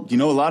 well, a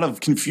lot of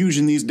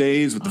confusion these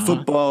days with the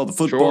football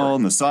sure.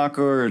 and the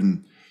soccer,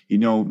 and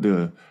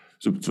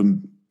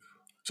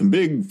some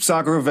big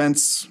soccer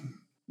events.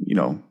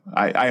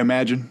 I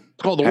imagine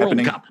it's called the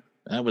happening. World Cup.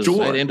 That was at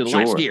the end of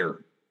last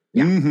year.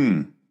 Yeah.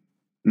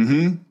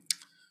 Mm-hmm.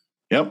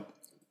 Yep.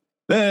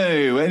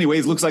 Hey,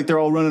 anyways, looks like they're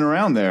all running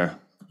around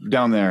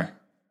down there.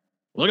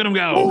 Look at them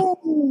go.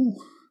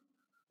 Oh,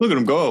 look at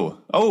them go.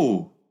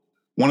 Oh,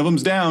 one of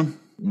them's down.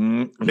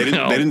 They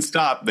didn't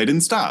stop. They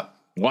didn't stop.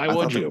 Why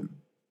would you?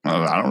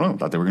 I don't know. I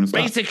thought they were going to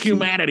stop. Basic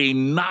humanity,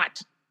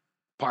 not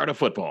part of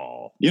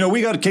football.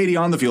 We got Katie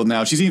on the field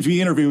now. She seems to be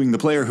interviewing the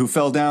player who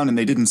fell down and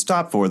they didn't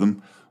stop for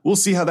them. We'll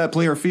see how that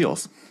player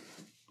feels.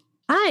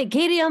 Hi,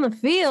 Katie on the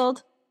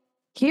field.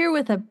 Here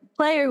with a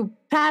player who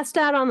passed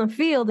out on the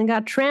field and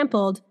got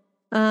trampled.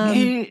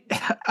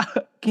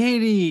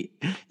 Katie,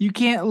 you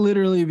can't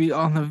literally be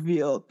on the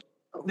field.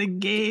 The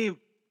game,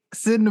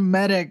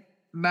 cinematic,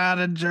 not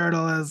a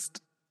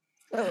journalist.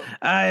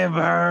 I am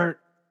hurt.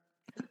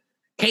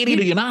 Katie,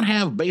 do you not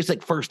have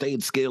basic first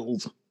aid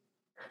skills?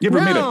 You ever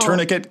made a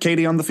tourniquet,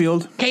 Katie, on the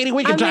field? Katie,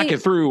 we can talk you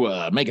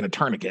through making a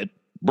tourniquet.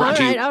 All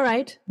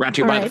right. Brought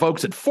to you by the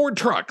folks at Ford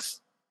Trucks.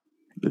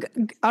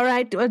 All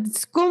right,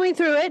 school me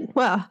through it.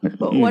 Well,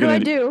 what do I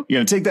do? You're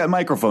going to take that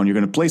microphone. You're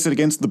going to place it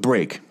against the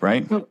brake,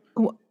 right?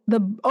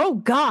 Oh,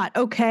 God.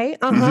 Okay.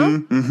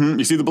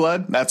 You see the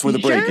blood? That's where the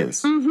brake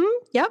is.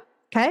 Yep.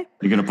 Okay.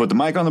 You're going to put the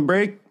mic on the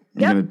brake.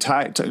 You're going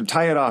to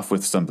tie it off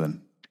with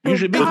something. You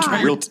should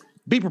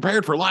be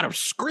prepared for a lot of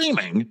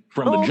screaming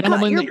from the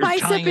gentleman that you're tying.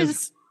 Your bicep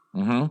is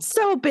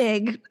so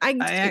big.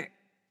 I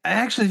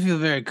actually feel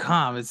very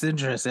calm. It's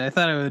interesting. I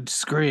thought I would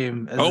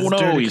scream. Oh,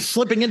 no, he's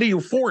slipping into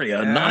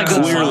euphoria. Not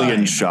clearly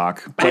in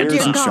shock.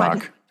 Players in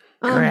shock.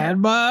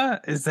 Grandma,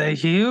 is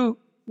that you?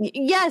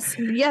 Yes,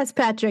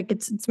 Patrick.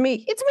 It's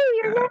me. It's me,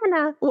 your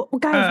Nana. Well,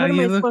 guys, what am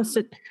I supposed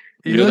to...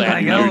 You look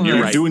like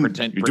you're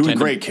doing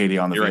great, Katie,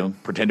 on the field.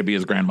 Right. Pretend to be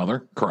his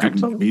grandmother. Correct.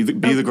 Be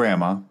the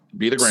grandma.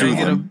 Be the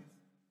grandma.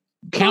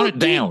 Count it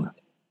down.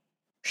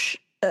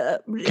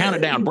 Count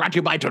it down. Brought to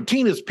you by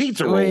Totina's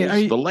Pizza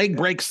Rolls. The leg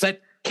break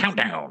set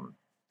countdown.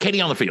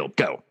 Katie on the field.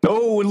 Go.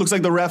 Oh, it looks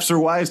like the refs are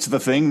wise to the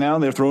thing now.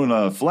 They're throwing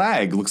a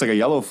flag. Looks like a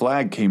yellow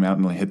flag came out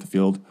and hit the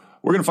field.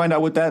 We're going to find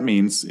out what that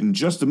means in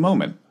just a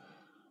moment.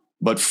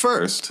 But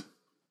first,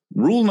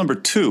 rule number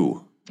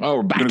 2. Oh,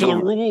 we're back to the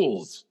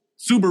rules.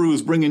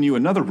 Subaru's bringing you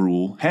another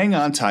rule. Hang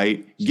on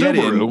tight. Get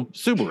in.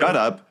 Subaru. Shut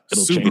up.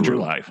 It'll change your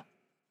life.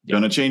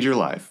 Gonna change your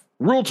life.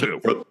 Rule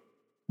 2.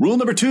 Rule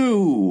number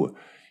 2.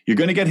 You're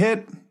gonna get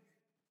hit.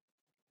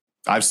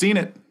 I've seen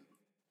it.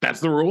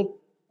 That's the rule?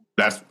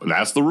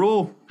 That's the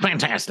rule.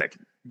 Fantastic.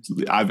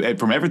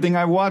 From everything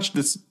I've watched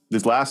this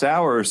last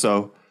hour or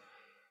so,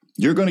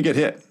 you're gonna get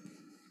hit.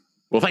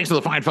 Well, thanks to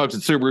the fine folks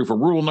at Subaru for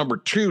rule number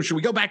 2. Should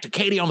we go back to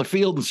Katie on the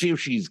field and see if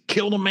she's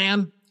killed a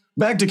man?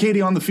 Back to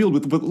Katie on the field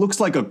with what looks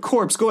like a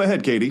corpse. Go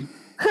ahead, Katie.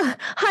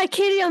 Hi,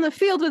 Katie on the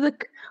field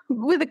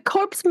with a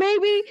corpse,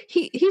 maybe?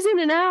 He's in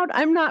and out.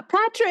 I'm not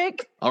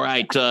Patrick. All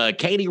right,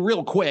 Katie,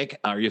 real quick,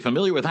 are you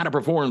familiar with how to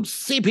perform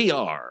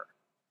CPR?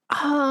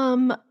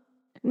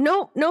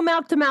 No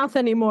mouth to mouth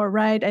anymore,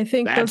 right? I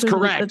think that's those are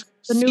correct.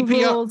 The new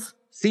rules.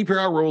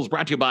 CPR rules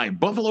brought to you by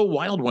Buffalo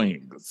Wild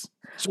Wings.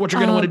 So what you're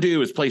going to want to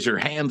do is place your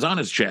hands on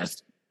his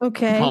chest.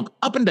 Okay. And pump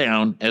up and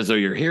down as though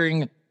you're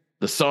hearing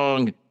the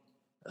song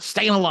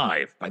Staying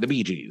Alive by the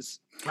Bee Gees.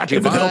 Brought to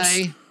you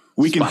by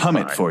we can hum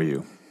it for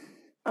you.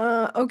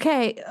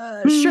 Okay.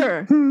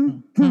 Sure.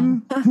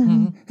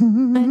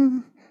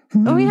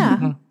 Oh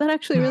yeah, that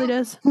actually really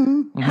does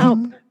help.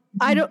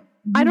 I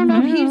don't know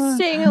if he's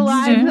staying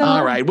alive though.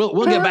 All right,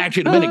 we'll get back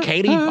to you in a minute,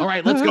 Katie. All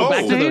right, let's go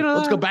back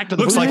to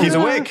the looks like he's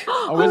awake.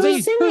 Oh,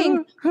 he's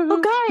singing.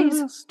 Oh,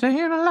 guys,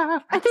 staying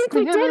alive. I think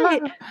we did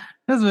it.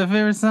 That's my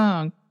favorite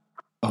song.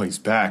 Oh, he's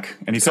back,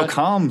 and he's so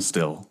calm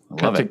still.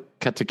 I love it.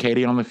 Cut to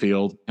Katie on the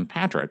field and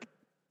Patrick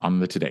on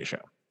the Today Show.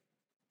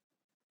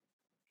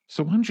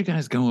 So why don't you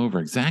guys go over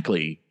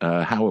exactly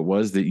how it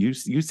was that you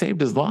saved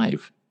his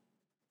life?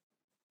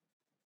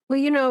 Well,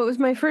 it was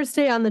my first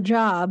day on the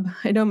job.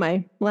 I know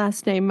my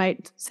last name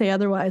might say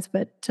otherwise,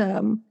 but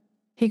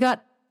he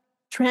got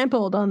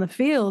trampled on the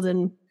field,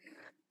 and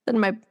then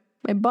my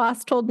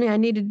boss told me I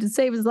needed to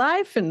save his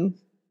life, and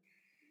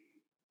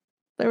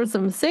there was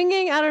some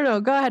singing. I don't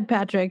know. Go ahead,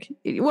 Patrick.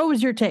 What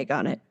was your take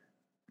on it?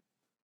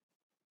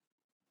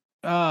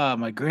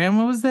 My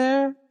grandma was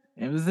there.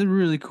 It was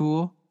really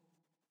cool.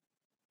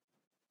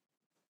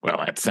 Well,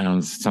 that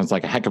sounds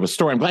like a heck of a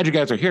story. I'm glad you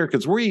guys are here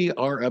because we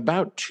are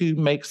about to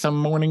make some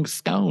morning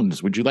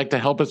scones. Would you like to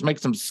help us make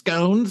some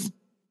scones?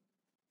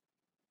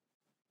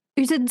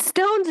 You said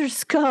stones or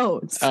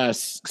scones?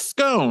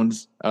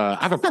 Scones. I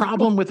have a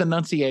problem with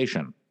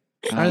enunciation.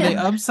 Are they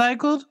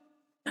upcycled?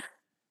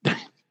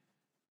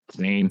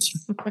 Mean.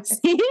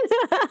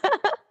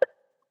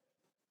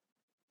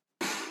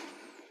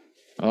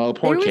 Oh,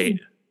 poor Kate.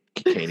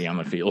 Katie on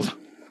the field.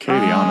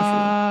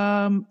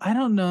 I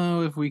don't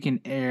know if we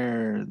can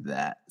air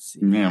that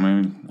scene. Yeah,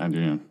 maybe I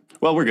do.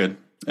 Well, we're good.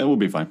 It will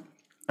be fine.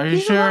 Are you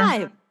sure?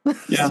 Alive.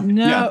 Yeah.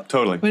 No, yeah,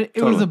 totally. But it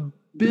totally. was a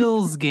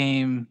Bills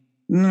game.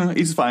 No,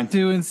 he's fine.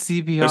 Doing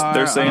CPR.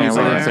 They're saying he's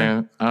all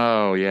right.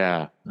 Oh,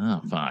 yeah.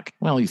 Oh, fuck.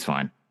 Well, he's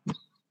fine.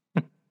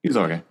 He's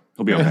okay.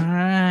 He'll be okay. All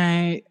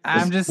right.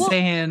 I'm just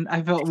saying,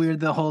 I felt weird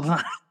the whole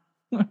time.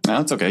 No,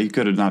 that's okay. You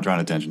could have not drawn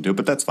attention to it,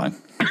 but that's fine.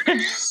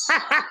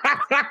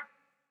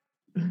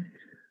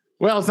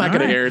 Well, it's not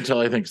going to air until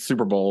I think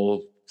Super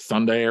Bowl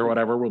Sunday or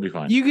whatever. We'll be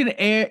fine. You could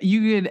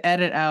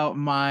edit out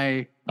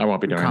my. I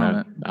won't be doing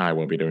that. I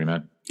won't be doing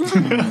that.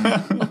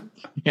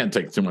 You can't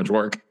take too much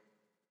work.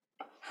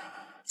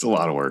 It's a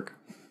lot of work.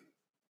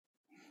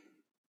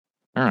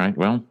 All right.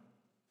 Well,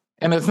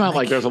 and it's not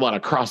like there's a lot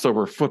of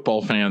crossover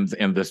football fans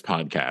in this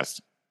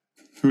podcast.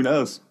 Who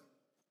knows?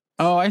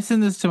 Oh, I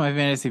send this to my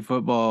fantasy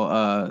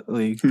football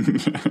league.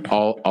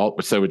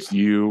 So it's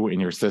you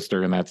and your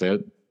sister, and that's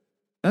it.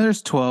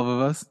 There's 12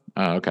 of us.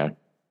 Oh, okay.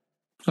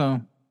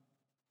 So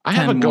I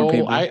have a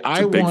goal.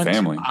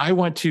 I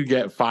want to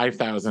get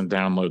 5,000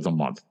 downloads a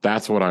month.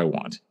 That's what I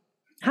want.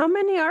 How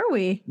many are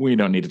we? We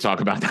don't need to talk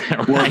about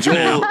that. Well,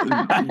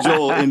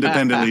 Joel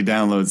independently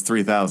downloads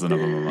 3,000 of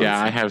them a month. Yeah,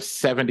 I have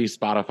 70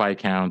 Spotify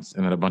accounts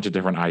and then a bunch of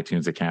different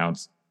iTunes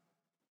accounts.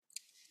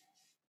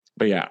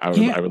 But yeah,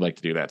 I would like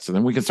to do that. So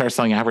then we can start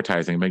selling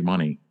advertising and make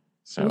money.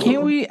 So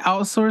can't we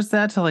outsource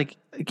that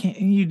to can't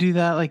you do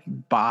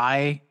that?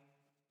 Buy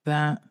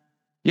that?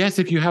 Yes,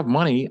 if you have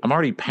money. I'm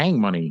already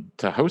paying money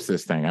to host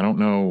this thing. I don't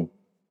know.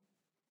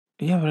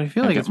 Yeah, but I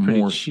feel like it's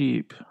pretty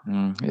cheap.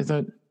 Is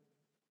it?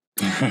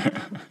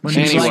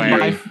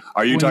 Anyway,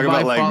 are you talking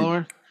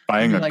about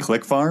buying a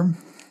click farm?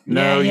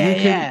 No,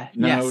 yeah.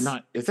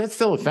 Not. Is that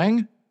still a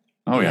thing?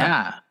 Oh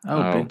yeah.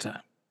 Big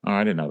time. Oh,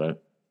 I didn't know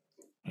that.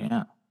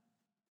 Yeah.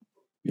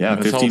 Yeah,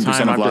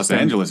 15% of Los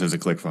Angeles is a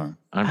click farm.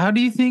 How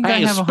do you think I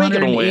have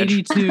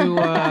 182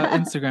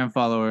 Instagram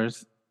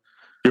followers?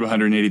 You have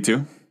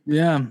 182?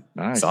 Yeah.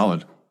 Nice.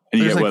 Solid.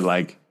 And you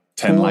get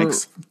 10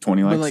 likes,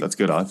 20 likes? That's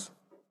good odds.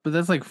 But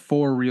that's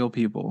 4 real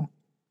people.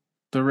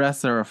 The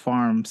rest are a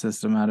farm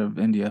system out of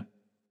India.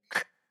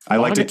 I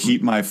like to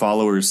keep my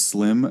followers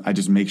slim. I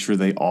just make sure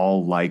they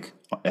all like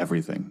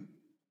everything.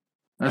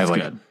 That's I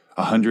have good.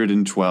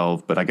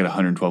 112, but I get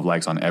 112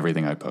 likes on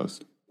everything I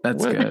post.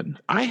 That's good.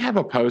 I have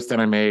a post that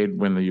I made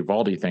when the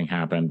Uvalde thing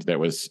happened that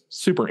was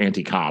super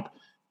anti-cop.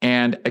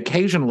 And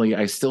occasionally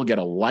I still get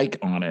a like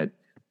on it,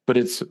 but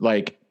it's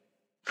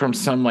from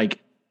some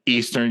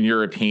Eastern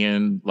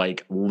European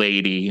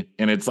lady,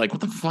 and it's what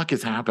the fuck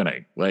is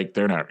happening?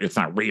 It's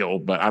not real,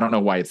 but I don't know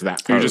why it's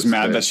that. You're just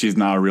mad that she's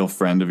not a real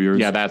friend of yours?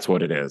 Yeah, that's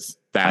what it is.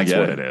 That's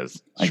what it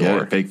is. I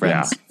get it. Fake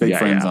friends. Yeah. Fake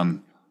friends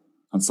on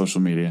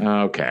social media.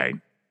 Okay.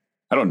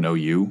 I don't know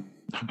you.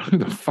 Who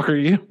the fuck are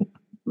you?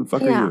 Who the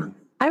fuck are you?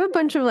 I have a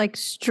bunch of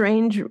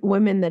strange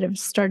women that have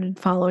started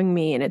following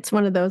me, and it's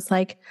one of those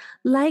like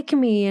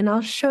me, and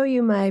I'll show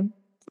you my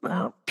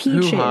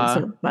peaches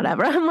or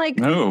whatever. I'm like,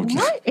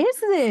 what is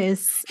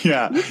this?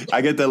 Yeah,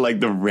 I get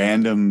the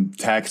random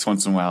text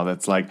once in a while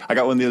that's I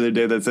got one the other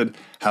day that said,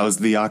 "How's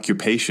the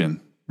occupation?"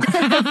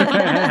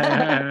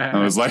 I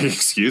was like,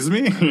 excuse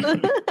me?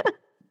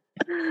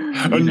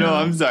 Oh, no,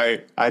 I'm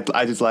sorry.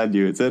 I just lied to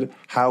you. It said,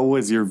 how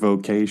was your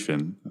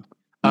vocation?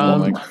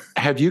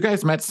 Have you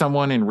guys met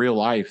someone in real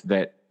life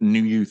that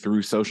knew you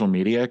through social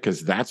media?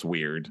 Because that's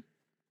weird.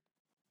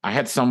 I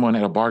had someone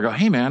at a bar go,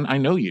 "Hey man, I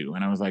know you,"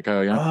 and I was like,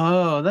 "Oh yeah."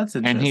 Oh, that's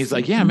interesting. And he's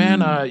like, "Yeah,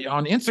 man,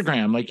 on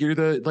Instagram,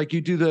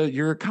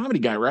 you're a comedy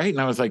guy, right?" And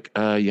I was like,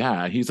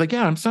 "Yeah." He's like,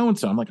 "Yeah, I'm so and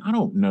so." I'm like, "I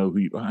don't know who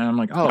you." And I'm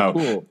like, "Oh,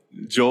 cool."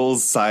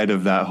 Joel's side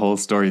of that whole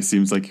story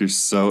seems like you're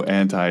so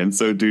anti and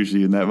so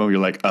douchey in that moment. You're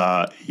like,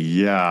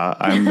 yeah,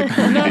 I'm the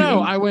comedian.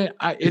 No,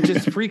 it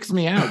just freaks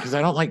me out because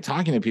I don't like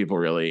talking to people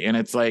really. And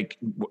it's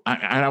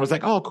I was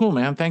like, "Oh, cool,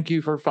 man. Thank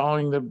you for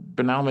following the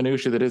banal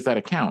minutia that is that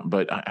account."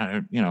 But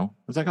I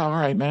was like, "Oh, all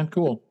right, man,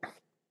 cool."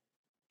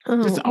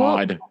 Just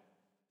odd.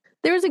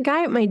 There was a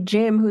guy at my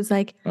gym who's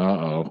like,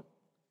 "Uh-oh."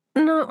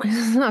 No,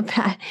 it's not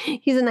bad.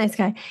 He's a nice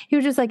guy. He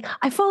was just like,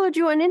 "I followed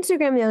you on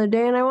Instagram the other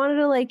day and I wanted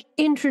to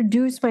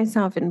introduce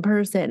myself in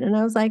person." And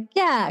I was like,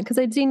 "Yeah," because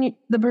I'd seen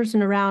the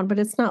person around, but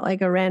it's not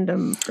a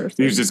random person.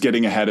 He was just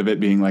getting ahead of it,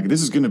 being like,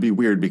 "This is going to be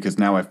weird because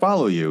now I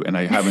follow you and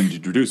I haven't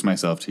introduced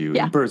myself to you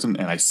in person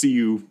and I see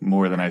you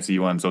more than I see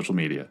you on social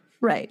media."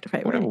 Right.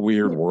 What a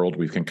weird world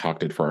we've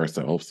concocted for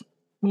ourselves.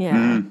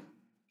 Yeah.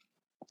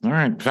 All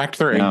right. Fact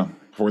 3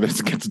 before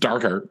this gets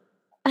darker.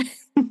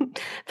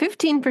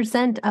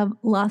 15% of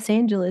Los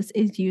Angeles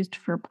is used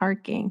for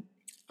parking.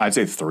 I'd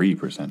say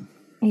 3%.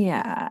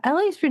 Yeah.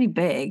 LA is pretty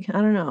big.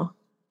 I don't know.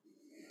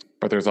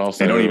 But there's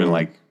also... They don't even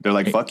they're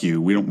like, fuck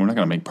you. We're not going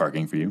to make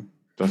parking for you.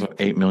 There's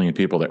 8 million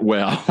people that...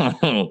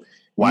 Well...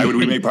 Why would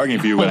we make parking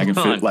for you when I can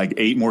fit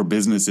 8 more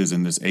businesses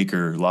in this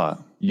acre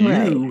lot?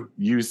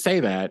 You say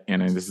that,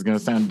 and this is going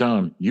to sound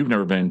dumb. You've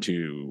never been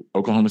to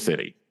Oklahoma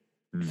City.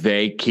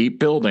 They keep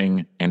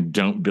building and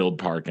don't build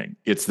parking.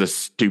 It's the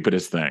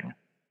stupidest thing.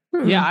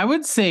 Yeah, I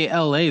would say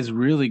LA is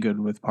really good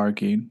with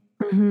parking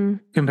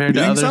compared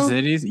to other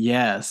cities.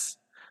 Yes.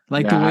 The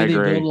way they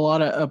build a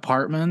lot of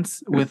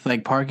apartments with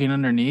parking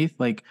underneath.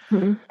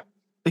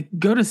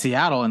 go to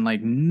Seattle and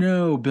like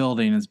no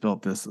building is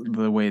built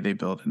the way they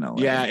build in LA.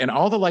 Yeah, and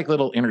all the like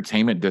little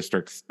entertainment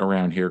districts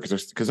around here,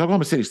 because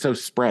Oklahoma City's so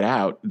spread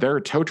out, there are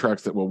tow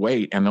trucks that will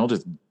wait and they'll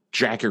just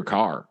jack your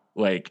car.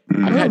 Like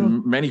I've had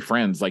many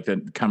friends like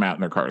that come out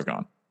and their car's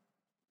gone.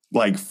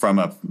 Like from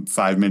a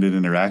 5-minute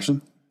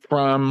interaction?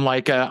 From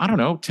like, I don't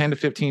know, 10 to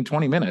 15,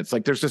 20 minutes.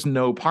 Like there's just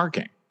no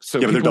parking. So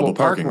yeah, but they're double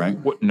parking, right?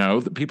 No,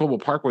 the people will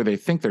park where they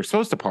think they're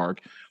supposed to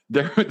park.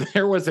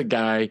 There was a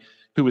guy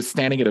who was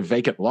standing at a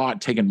vacant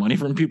lot taking money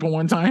from people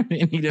one time,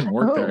 and he didn't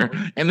work there.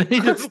 And then he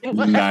just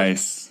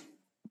nice.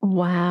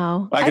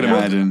 Wow. I can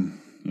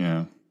imagine.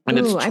 Yeah. And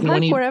it's I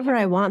park wherever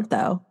I want,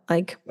 though.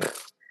 Like,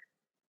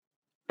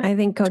 I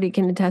think Cody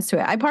can attest to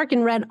it. I park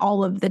in red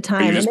all of the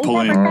time. Are you just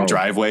pulling in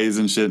driveways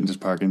and shit and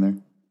just parking there?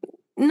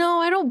 No,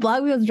 I don't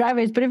block those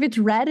driveways. But if it's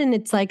red and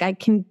it's like I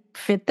can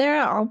fit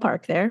there, I'll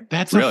park there.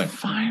 That's a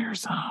fire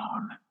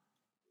zone.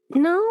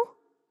 No.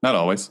 Not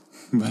always,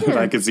 but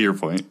I can see your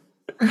point.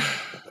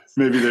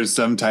 Maybe there's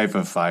some type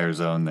of fire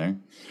zone there.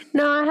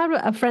 No, I had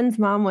a friend's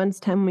mom once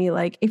tell me,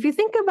 like, if you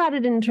think about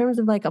it in terms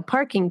of like a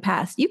parking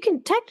pass, you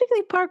can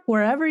technically park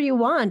wherever you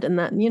want. And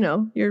that,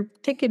 your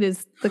ticket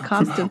is the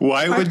cost of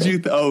Why parking. would you?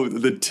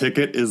 The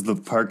ticket is the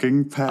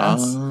parking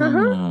pass?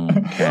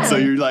 Okay. So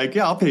you're like,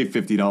 yeah, I'll pay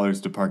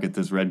 $50 to park at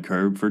this red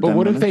curb for 10 But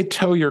what minutes? if they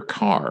tow your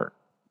car?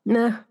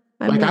 Nah.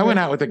 I went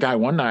out with a guy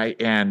one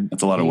night and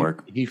that's a lot of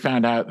work. He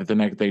found out that the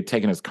next they'd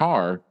taken his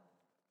car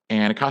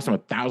and it cost him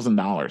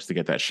 $1,000 to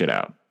get that shit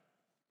out.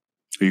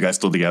 Are you guys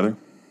still together?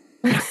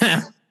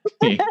 Yeah.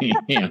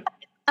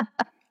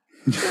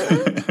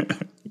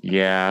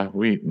 Yeah,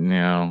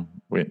 no.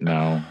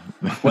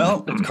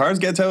 Well, cars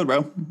get towed,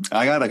 bro.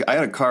 I had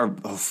a car.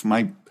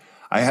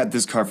 I had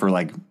this car for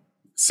like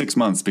 6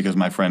 months because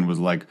my friend was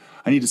like,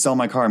 I need to sell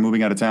my car. I'm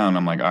moving out of town.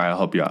 I'm like, all right, I'll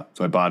help you out.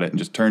 So I bought it and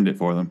just turned it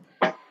for them.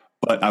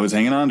 But I was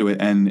hanging on to it,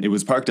 and it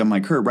was parked on my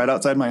curb right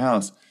outside my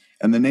house.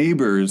 And the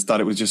neighbors thought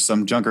it was just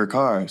some junker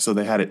car, so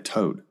they had it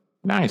towed.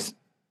 Nice.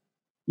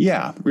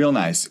 Yeah, real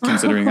nice,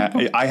 considering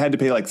I had to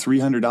pay like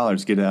 $300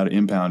 to get it out of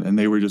impound, and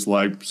they were just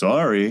like,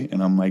 sorry.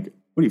 And I'm like,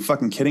 what are you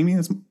fucking kidding me?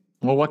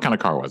 Well, what kind of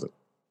car was it?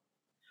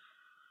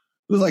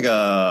 It was like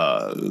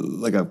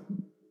a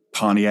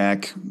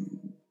Pontiac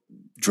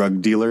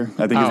drug dealer,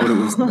 I think is what it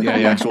was.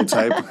 The actual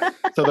type.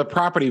 So the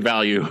property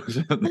value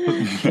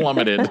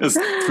plummeted. Just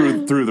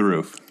through the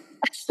roof.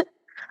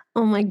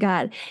 Oh my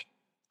God.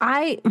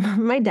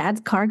 My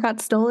dad's car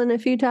got stolen a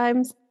few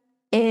times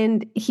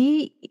and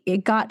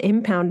it got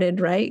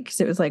impounded, right? Because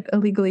it was like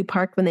illegally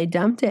parked when they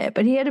dumped it,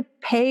 but he had to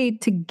pay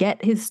to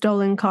get his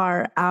stolen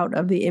car out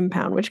of the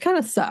impound, which kind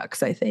of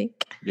sucks, I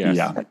think. Yes.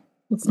 Yeah.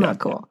 It's not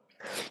cool.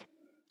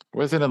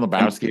 Was it in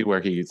Lebowski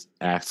where he's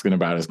asking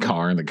about his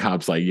car and the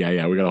cop's like,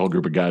 yeah, we got a whole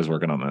group of guys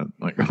working on that.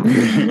 Like,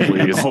 please.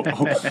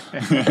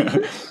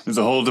 There's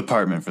a whole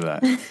department for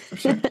that, for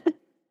sure.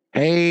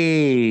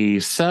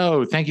 Hey,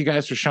 so thank you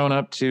guys for showing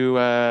up to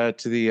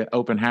the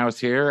open house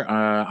here.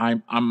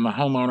 I'm the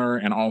homeowner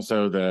and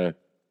also the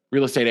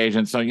real estate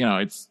agent, so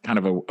it's kind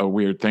of a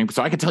weird thing.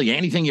 So I can tell you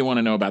anything you want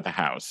to know about the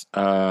house.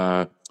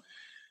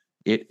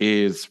 It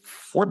is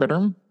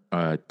 4-bedroom,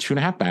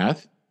 2.5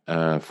 bath,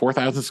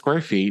 4,000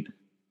 square feet.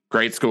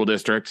 Great school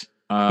district.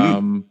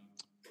 The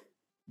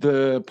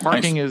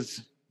parking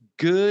is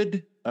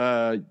good.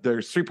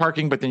 There's street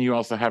parking, but then you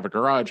also have a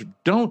garage.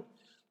 I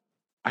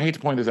hate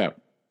to point this out.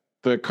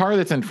 The car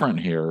that's in front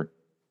here,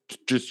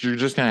 you're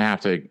just going to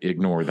have to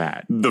ignore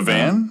that. The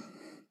van?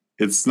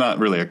 It's not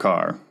really a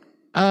car.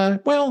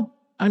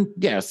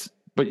 Yes,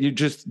 but you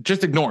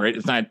just ignore it.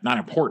 It's not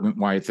important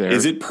why it's there.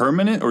 Is it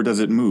permanent or does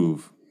it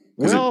move?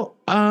 Those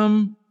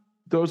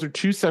are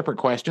two separate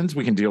questions.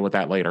 We can deal with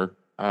that later.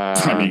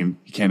 I mean,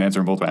 you can't answer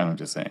them both. I'm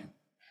just saying.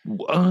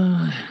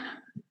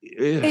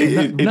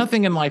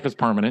 Nothing in life is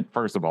permanent,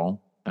 first of all.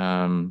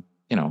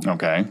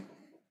 Okay.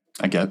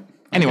 I get.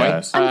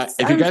 Anyway, I'm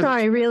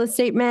sorry, real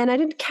estate man. I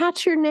didn't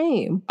catch your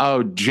name.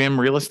 Oh,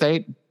 Jim Real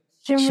Estate?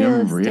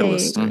 Jim Real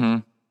Estate. Mm-hmm.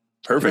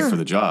 Perfect for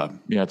the job.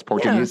 Yeah, it's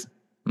Portuguese.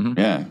 Yeah. Mm-hmm.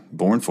 Yeah,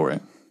 born for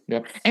it.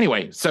 Yep.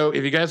 Anyway, so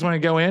if you guys want to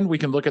go in, we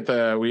can look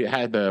at we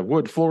had the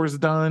wood floors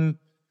done.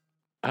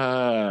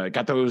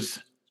 Got those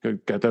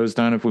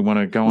done if we want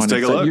to go on.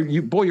 Take a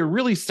look. You're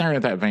really staring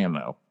at that van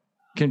though.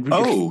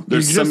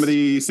 There's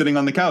somebody sitting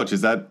on the couch. Is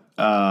that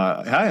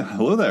hi,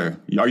 hello there.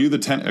 Are you the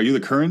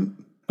current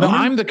No, owner?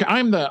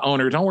 I'm the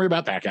owner. Don't worry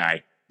about that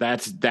guy.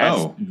 That's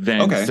Vincent.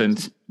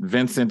 Okay.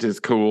 Vincent is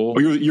cool. Oh,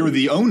 you're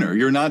the owner.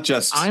 You're not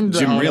just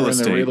Jim Real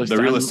Estate, the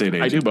real estate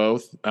agent. I do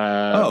both.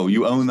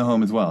 You own the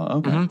home as well.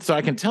 Okay. Mm-hmm. So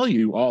I can tell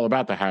you all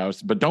about the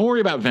house, but don't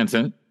worry about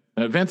Vincent.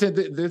 Vincent,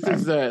 this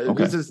is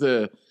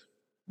the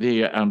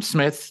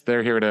Smiths.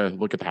 They're here to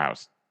look at the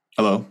house.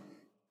 Hello.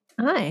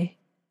 Hi.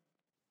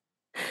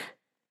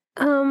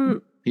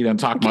 He doesn't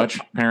talk much,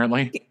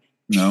 apparently.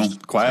 No,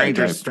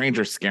 quiet.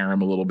 Strangers scare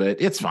him a little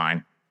bit. It's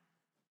fine.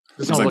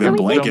 Just don't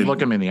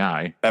look him in the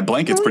eye. That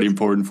blanket's pretty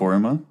important for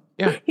him, huh?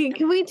 Yeah.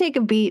 Can we take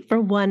a beat for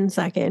 1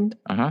 second?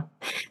 Uh-huh.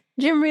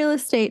 Jim Real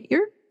Estate,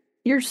 you're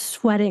you're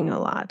sweating a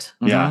lot.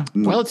 Yeah.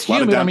 Well, it's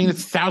humid. I mean,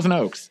 it's Thousand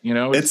Oaks. You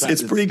know,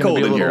 it's pretty cold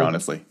in here,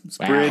 honestly. It's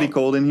pretty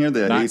cold in here.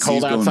 The AC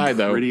is going outside,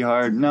 pretty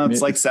hard. No,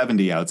 it's like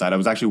 70 outside. I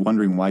was actually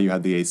wondering why you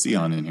had the AC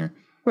on in here.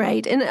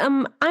 Right. And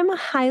I'm a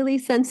highly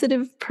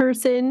sensitive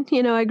person.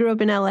 You know, I grew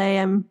up in LA.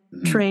 I'm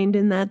trained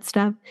in that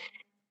stuff.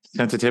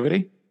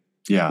 Sensitivity?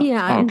 Yeah.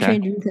 Yeah, I'm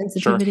trained in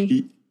sensitivity.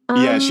 Sure.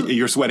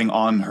 You're sweating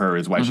on her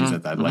is why she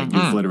said that. Like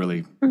you're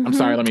literally. I'm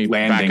sorry. Let me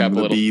back up a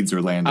little. The beads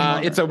are landing.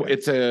 It's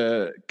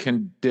a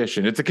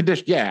condition. It's a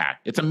condition. Yeah,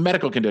 it's a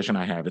medical condition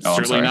I have. It's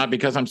certainly not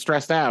because I'm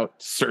stressed out.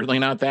 Certainly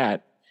not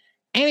that.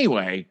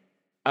 Anyway,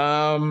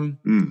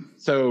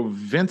 so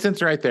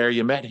Vincent's right there.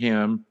 You met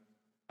him.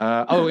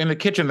 In the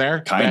kitchen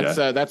there.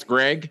 Kinda. That's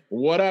Greg.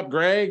 What up,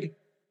 Greg?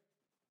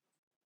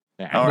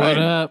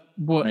 Yeah,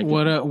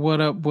 What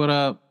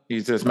up?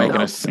 He's just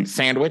making a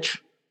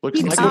sandwich. Looks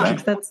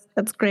like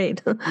that's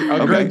great.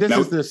 Greg, this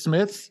is the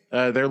Smiths.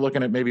 They're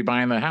looking at maybe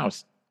buying the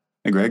house.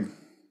 Hey, Greg.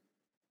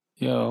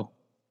 Yo.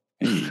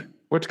 Hey.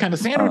 What kind of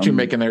sandwich you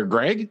making there,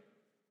 Greg?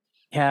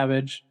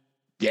 Cabbage.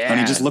 Yeah.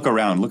 Honey, just look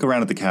around. Look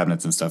around at the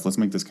cabinets and stuff. Let's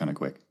make this kind of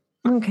quick.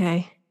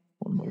 Okay.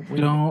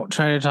 Don't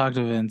try to talk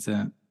to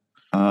Vincent.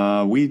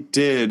 We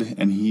did,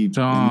 and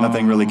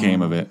nothing really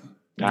came of it.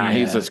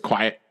 He's this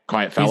quiet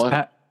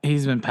fella.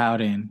 He's been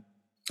pouting.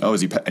 Oh,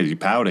 is he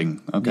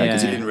pouting? Okay,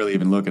 because he didn't really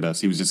even look at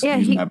us. He was just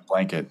using that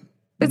blanket.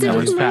 Is it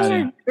just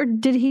me, or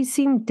did he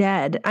seem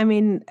dead? I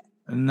mean,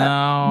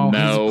 no,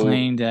 he's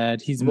plain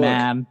dead. He's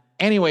mad.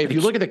 Anyway, if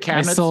you look at the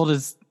cabinets,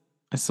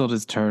 I sold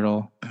his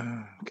turtle.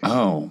 Okay.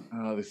 Oh,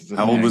 this is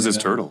how old was his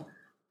turtle?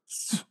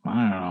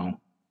 I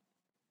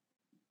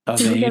don't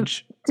know.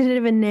 Age. Did it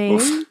have a name?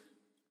 Oof.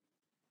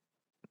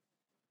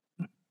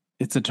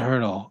 It's a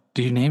turtle.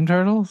 Do you name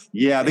turtles?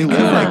 Yeah, they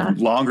live like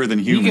longer than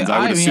humans.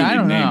 I would assume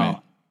you'd name it.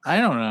 I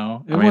don't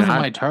know. It wasn't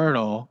my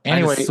turtle.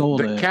 Anyway, I just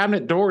sold the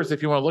cabinet doors,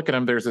 if you want to look at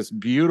them, there's this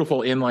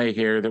beautiful inlay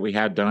here that we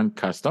had done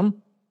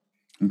custom.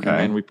 Okay.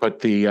 And we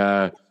put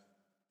the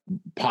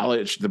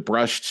polished, the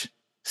brushed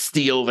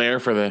steel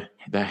there for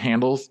the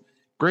handles.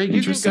 Greg,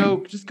 you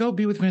can go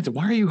be with Vincent.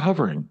 Why are you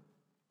hovering?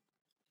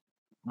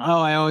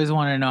 Oh, I always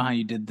wanted to know how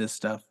you did this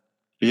stuff.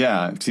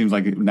 Yeah, it seems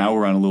like now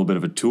we're on a little bit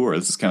of a tour.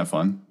 This is kind of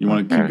fun. You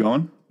want to keep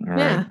going? All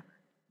right.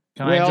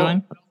 Can I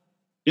join?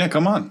 Yeah,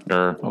 come on.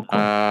 Sure. Oh,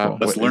 cool.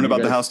 Let's learn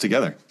about the house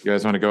together. You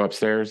guys want to go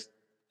upstairs?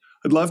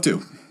 I'd love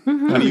to.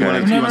 Honey, you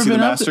want to see the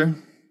master?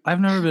 I've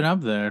never been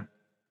up there.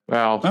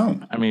 Well,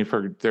 I mean,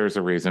 there's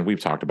a reason. We've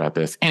talked about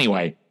this.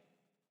 Anyway,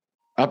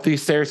 up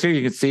these stairs here,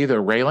 you can see the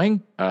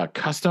railing,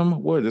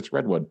 custom wood. It's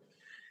redwood.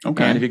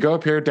 Okay. And if you go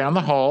up here down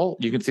the hall,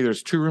 you can see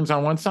there's 2 rooms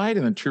on one side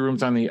and then 2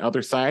 rooms on the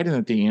other side. And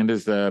at the end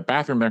is the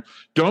bathroom there.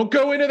 Don't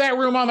go into that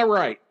room on the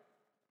right.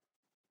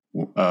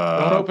 Don't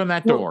open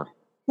that door.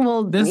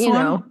 Well, this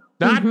one?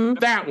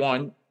 Not that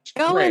one.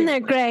 Go in there,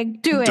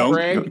 Greg. Do it.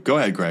 Greg. Go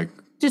ahead, Greg.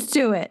 Just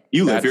do it.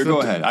 You live here. Go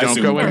ahead.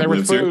 Don't go in there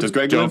with food. Does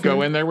Greg don't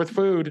go in there with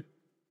food.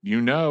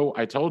 You know,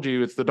 I told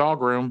you it's the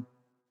dog room.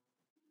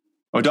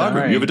 Oh, dog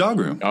room. You have a dog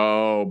room.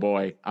 Oh,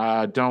 boy.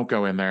 Don't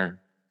go in there.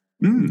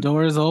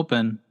 Door is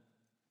open.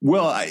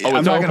 Well,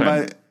 I'm not going to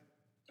buy.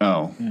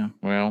 Oh. Yeah.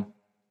 Well,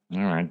 all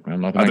right.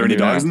 Are there any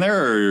dogs in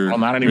there? Or? Well,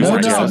 not anymore.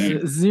 No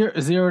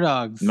zero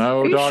dogs.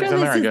 No dogs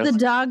in there, I guess. This is the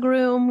dog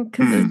room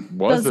because it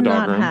was the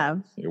dog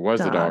room. It was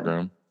the dog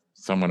room.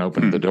 Someone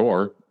opened the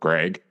door,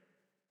 Greg.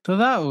 So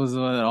that was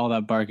what all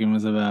that barking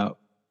was about.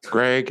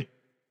 Greg,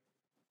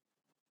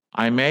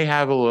 I may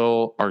have a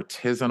little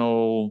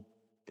artisanal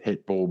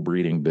pit bull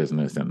breeding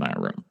business in that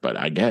room, but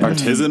I guess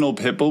artisanal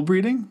pit bull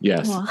breeding.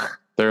 Yes.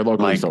 They're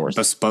locally sourced.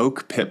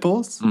 Bespoke pit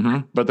bulls? Mm-hmm.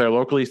 But they're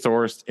locally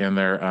sourced and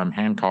they're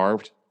hand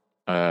carved.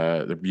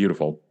 They're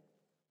beautiful.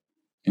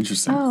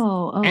 Interesting.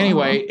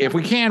 Anyway, if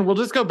we can, we'll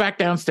just go back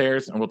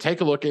downstairs and we'll take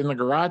a look in the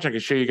garage. I can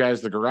show you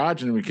guys the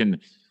garage and we can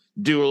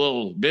do a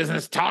little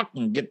business talk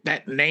and get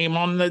that name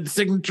on the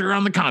signature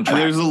on the contract. And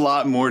there's a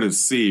lot more to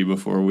see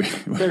before we.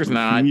 There's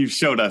not. You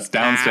showed us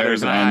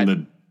downstairs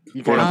and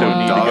the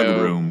dog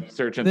room.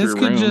 Searching this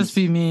through could rooms. just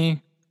be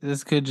me.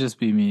 This could just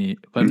be me.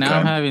 But now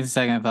I'm having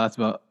second thoughts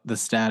about the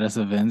status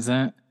of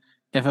Vincent.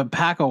 If a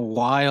pack of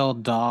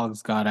wild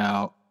dogs got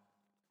out,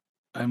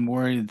 I'm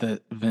worried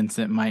that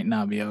Vincent might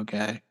not be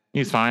okay.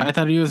 He's fine. I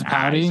thought he was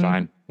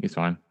pouting. He's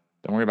fine.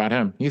 Don't worry about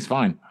him. He's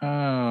fine.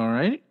 All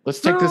right. Let's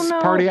take this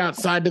party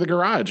outside to the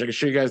garage. I can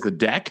show you guys the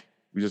deck.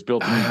 We just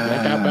built the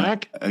deck out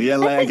back.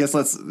 I guess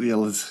let's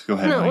go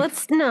ahead.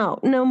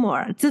 No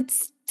more.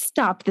 Let's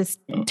stop this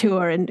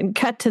tour and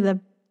cut to the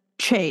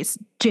chase,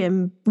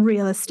 Jim.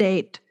 Real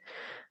estate.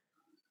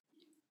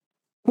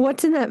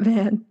 What's in that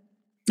van?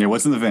 Yeah,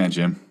 what's in the van,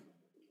 Jim?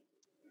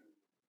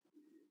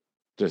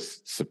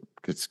 Just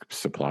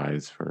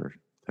supplies for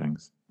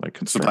things like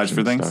supplies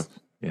for things. Stuff.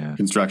 Yeah,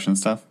 construction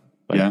stuff.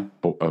 Like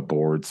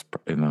boards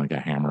and like a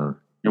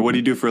hammer. And what do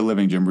you do for a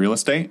living, Jim? Real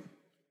estate?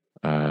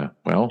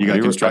 Well, you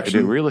got construction.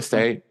 I do real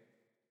estate.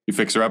 You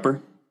fixer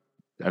upper?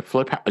 I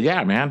flip.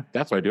 Yeah, man,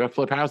 that's what I do. I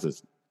flip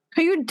houses.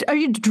 Are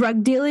you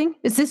drug dealing?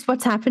 Is this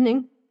what's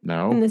happening?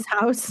 No. In this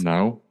house?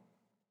 No.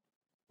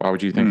 Why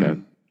would you think that?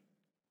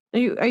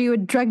 Are you a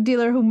drug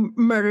dealer who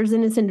murders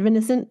innocent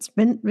Vincents?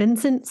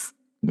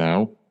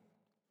 No,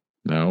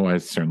 I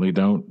certainly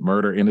don't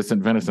murder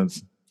innocent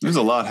Vincents. There's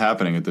a lot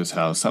happening at this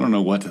house. I don't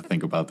know what to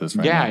think about this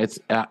right now.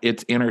 Yeah,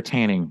 it's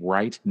entertaining,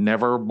 right?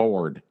 Never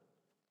bored.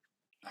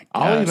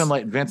 I'll even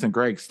let Vince and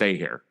Greg stay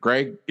here.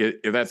 Greg,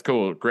 if that's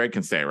cool, Greg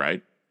can stay,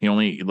 right?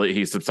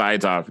 He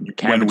subsides off.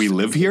 When we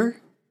live here?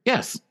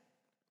 Yes.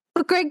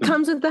 But Greg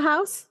comes with the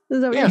house?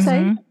 Is that what you're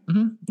saying?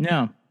 Mm-hmm.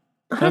 Yeah.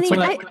 Honey, I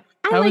like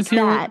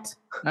that.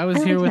 I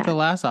was here with the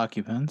last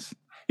occupants.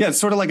 Yeah, it's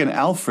sort of like an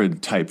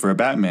Alfred type for a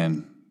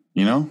Batman,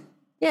 you know?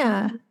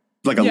 Yeah.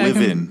 Like a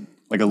live-in.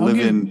 Like a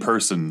live-in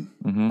person.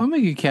 I'll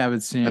make a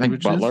cabbage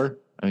sandwich. I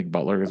think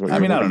Butler is what I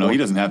don't know. He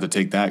doesn't have to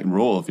take that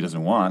role if he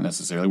doesn't want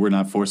necessarily. We're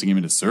not forcing him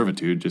into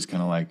servitude, just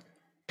kind of like.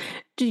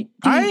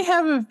 I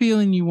have a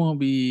feeling you won't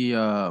be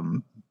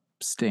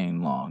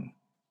staying long.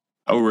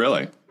 Oh,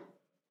 really?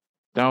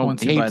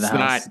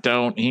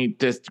 He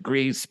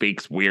disagrees,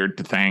 speaks weird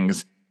to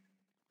things.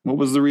 What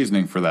was the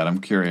reasoning for that? I'm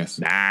curious.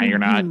 Nah, you're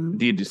not.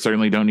 You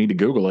certainly don't need to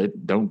Google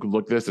it. Don't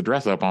look this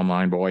address up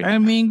online, boy. I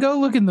mean, go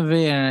look in the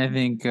van. I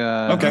think.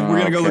 Okay, we're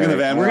gonna go look in the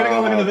van.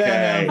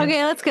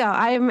 Okay, let's go.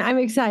 I'm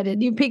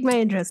excited. You piqued my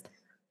interest.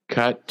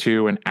 Cut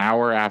to an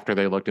hour after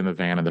they looked in the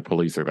van and the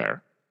police are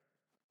there.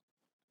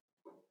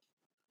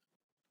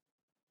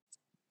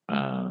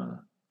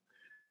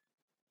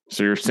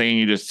 So you're saying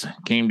you just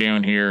came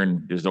down here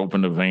and just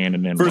opened the van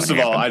and then. First of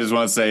all, I just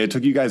want to say it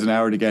took you guys an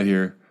hour to get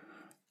here.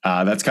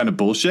 That's kind of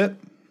bullshit.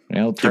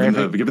 Well,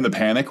 given the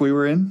panic we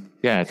were in.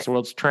 Yeah,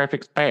 it's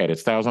traffic's bad.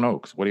 It's Thousand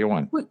Oaks. What do you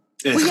want? Well,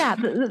 yeah,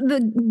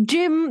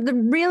 the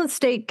real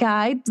estate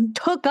guy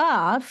took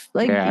off.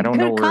 Like, I don't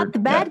know. Caught the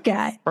bad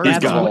guy.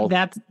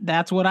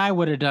 That's what I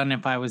would have done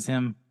if I was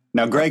him.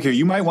 Now, Greg, here,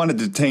 you might want to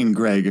detain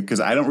Greg because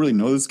I don't really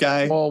know this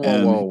guy.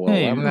 Whoa.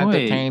 Hey, I'm not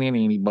detaining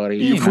anybody.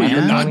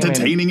 You're not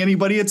detaining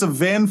anybody? It's a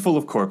van full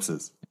of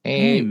corpses.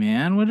 Hey,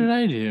 man, what did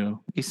I do?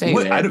 You say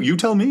that. You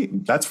tell me.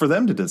 That's for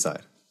them to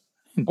decide.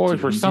 Boy,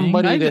 for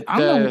somebody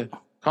that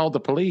called the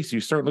police, you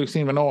certainly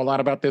seem to know a lot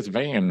about this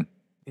van.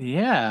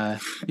 Yeah,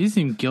 you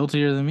seem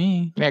guiltier than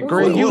me. Yeah,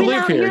 Greg, you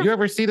live here. You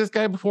ever see this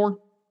guy before?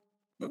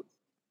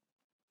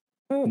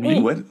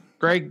 Me? What?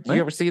 Greg, you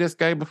ever see this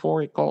guy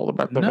before? He called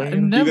about the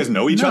van. Do you guys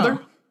know each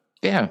other?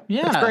 Yeah.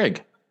 That's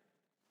Greg.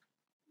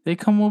 They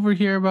come over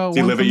here about. Does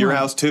he live at your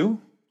house too?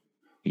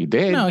 He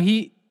did. No,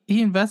 he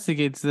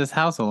investigates this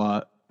house a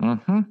lot.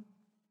 Mm-hmm.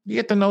 You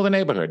get to know the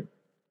neighborhood.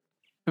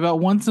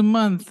 About once a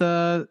month,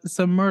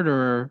 some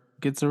murderer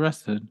gets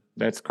arrested.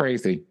 That's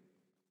crazy.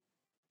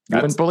 You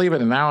wouldn't believe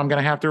it, and now I'm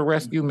going to have to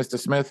arrest you, Mr.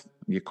 Smith.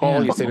 You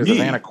call, you say there's a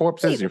van of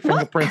corpses, your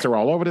fingerprints are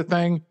all over the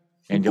thing,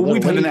 and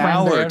we've had an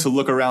hour to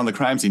look around the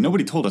crime scene.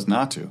 Nobody told us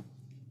not to.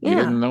 You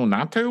didn't know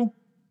not to?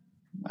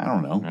 I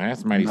don't know.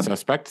 That's mighty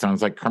suspect.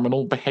 Sounds like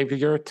criminal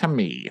behavior to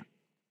me.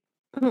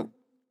 So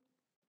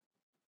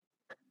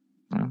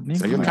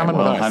you're coming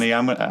with us. Honey,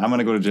 I'm going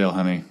to go to jail,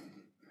 honey.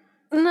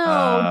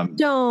 No,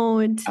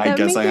 don't. I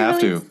guess I have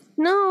to.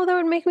 No, that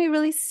would make me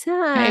really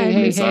sad.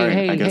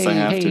 Hey, I guess I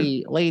have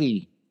to.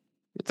 Lady,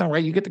 it's all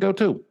right. You get to go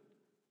too.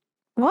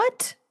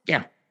 What?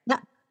 Yeah.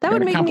 That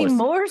would make me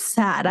more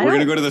sad. We're going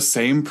to go to the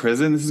same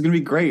prison. This is going to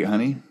be great,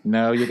 honey.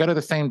 No, you go to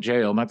the same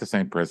jail, not the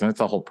same prison. It's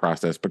a whole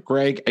process. But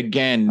Greg,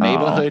 again,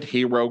 neighborhood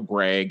hero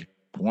Greg,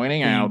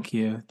 pointing out.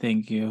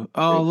 Thank you.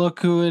 Oh, look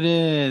who it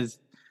is.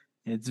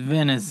 It's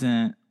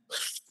Vincent.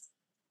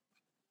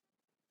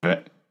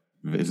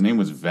 His name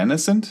was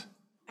Vincent?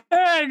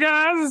 Hey,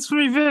 guys, it's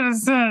me,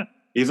 Vincent.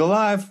 He's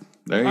alive.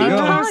 There you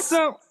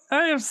go.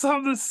 I have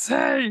something to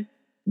say.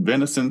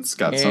 Vincent's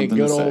got something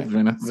to say. Good old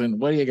Vincent.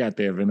 What do you got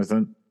there,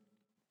 Vincent?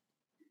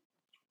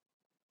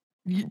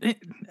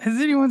 Has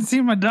anyone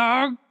seen my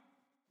dog?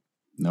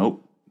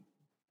 Nope.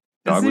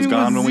 Dog was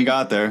gone when we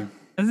got there.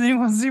 Has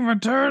anyone seen my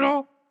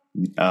turtle?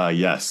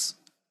 Yes.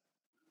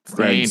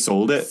 Greg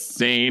sold it.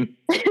 Scene.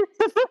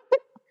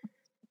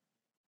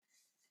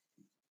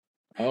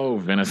 Oh,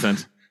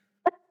 Vincent.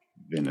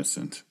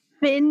 Vincent.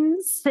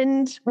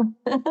 Innocent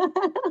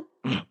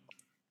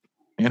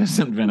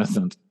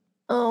Vincent.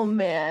 Oh,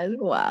 man.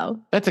 Wow.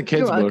 That's a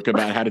kid's book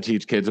about how to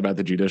teach kids about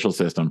the judicial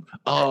system.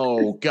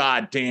 Oh,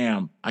 God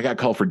damn. I got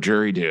called for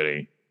jury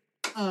duty.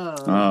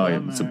 Oh,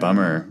 it's a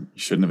bummer. You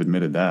shouldn't have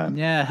admitted that.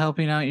 Yeah,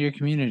 helping out your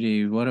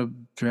community. What a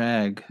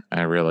drag.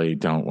 I really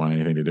don't want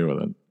anything to do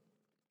with it.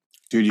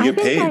 Dude, you get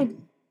paid.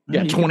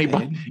 Yeah,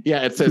 $20.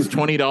 Yeah, it says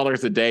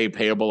 $20 a day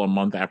payable a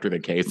month after the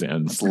case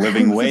ends. It's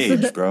living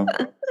wage, bro.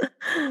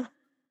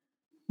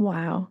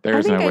 Wow.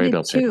 There's no way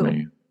they'll pick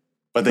me.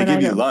 But they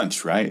give you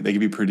lunch, right? They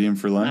give you per diem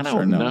for lunch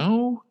or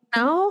no?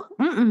 No?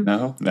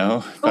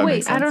 No. Oh,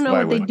 wait, I don't know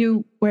what they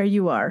do where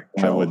you are.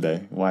 Why would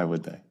they? What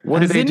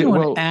do they do? Has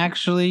anyone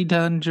actually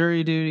done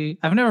jury duty?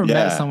 I've never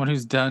met someone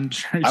who's done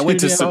jury duty. I went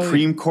to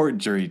Supreme Court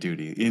jury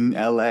duty in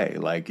LA,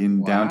 like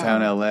in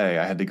downtown LA.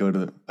 I had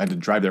to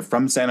drive there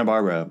from Santa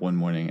Barbara one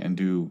morning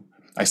and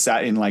I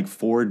sat in like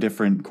 4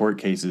 different court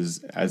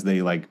cases as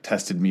they like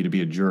tested me to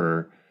be a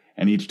juror.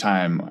 And each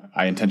time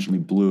I intentionally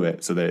blew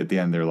it so that at the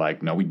end they're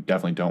like, no, we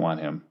definitely don't want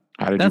him.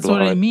 That's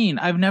what I mean.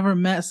 I've never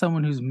met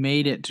someone who's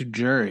made it to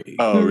jury.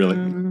 Oh, really?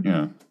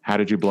 Yeah. How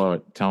did you blow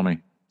it? Tell me,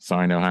 so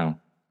I know how.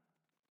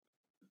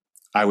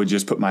 I would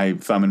just put my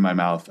thumb in my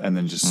mouth and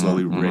then just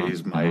slowly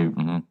raise my,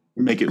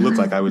 make it look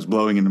like I was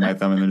blowing into my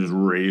thumb and then just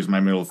raise my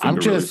middle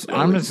finger.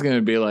 I'm just going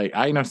to be like,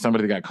 I know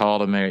somebody that got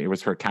called and it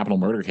was for a capital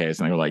murder case.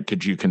 And they were like,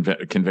 could you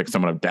convict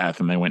someone of death?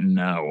 And they went,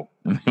 no.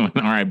 And they went,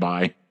 all right,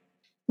 bye.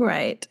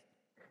 Right.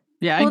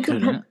 Yeah, I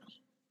couldn't.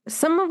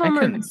 Some of them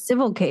are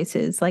civil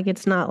cases. Like,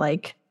 it's not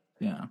like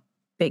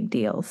big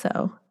deal.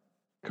 So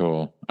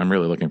cool. I'm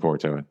really looking forward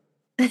to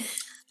it.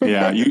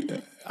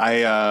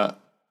 Yeah.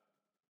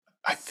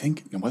 I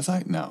think, was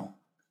I? No.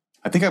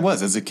 I think I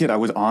was. As a kid, I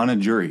was on a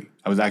jury.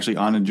 I was actually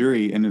on a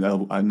jury. And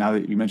now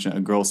that you mention it,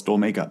 a girl stole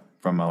makeup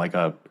from like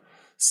a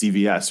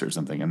CVS or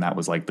something. And that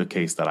was like the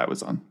case that I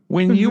was on.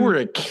 When you were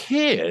a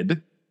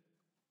kid?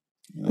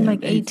 Like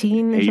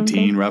 18 18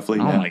 something? Roughly.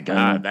 Oh, my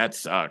God. That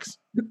sucks.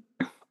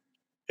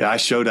 Yeah, I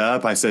showed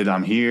up. I said,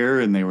 I'm here.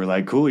 And they were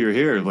like, cool, you're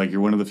here. Like,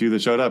 you're one of the few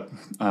that showed up.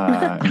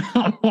 And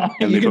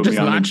they put me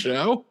on the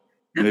show?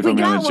 They put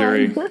me on the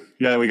jury.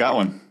 Yeah, we got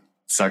one.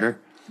 Sucker.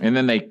 And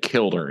then they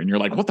killed her. And you're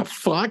like, what the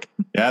fuck?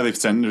 Yeah, they've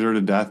sentenced her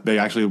to death. They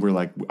actually were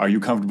like, are you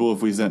comfortable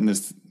if we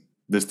sentence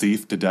this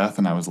thief to death?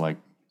 And I was like,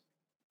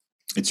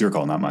 it's your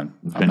call, not mine.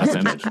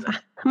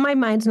 My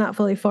mind's not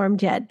fully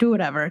formed yet. Do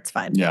whatever. It's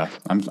fine. Yeah,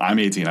 I'm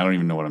 18. I don't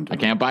even know what I'm doing.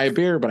 I can't buy a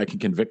beer, but I can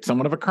convict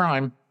someone of a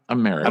crime.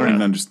 America.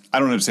 I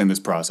don't understand this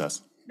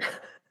process.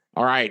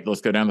 All right,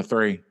 let's go down to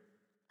 3.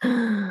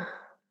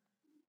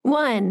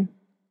 1,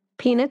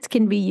 peanuts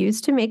can be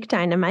used to make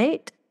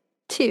dynamite.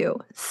 2,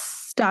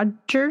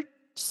 Dodger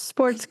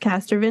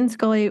sportscaster Vin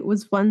Scully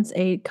was once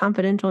a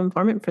confidential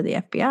informant for the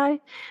FBI.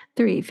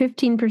 3,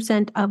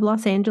 15% of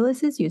Los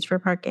Angeles is used for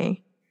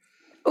parking.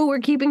 Oh, we're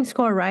keeping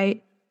score,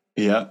 right?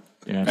 Yeah.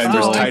 And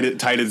there's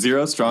tied at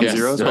 0, strong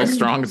zeros.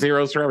 Strong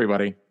zeros for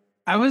everybody.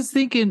 I was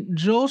thinking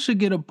Joel should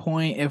get a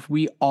point if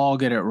we all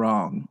get it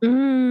wrong.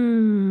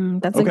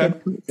 That's a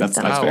good point. That's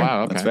fair.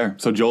 Wow, okay. That's fair.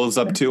 So Joel is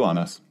up 2 on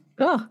us.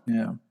 Oh.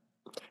 Yeah.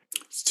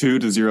 It's 2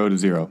 to 0 to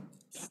 0.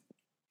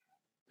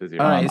 All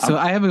right, so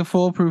I have a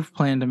foolproof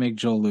plan to make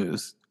Joel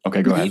lose.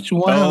 Okay, go ahead. Each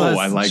one of us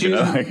I like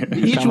it.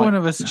 Each one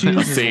of us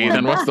chooses. See,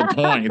 then what's the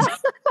point?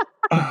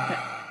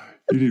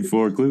 You need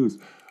 4 clues.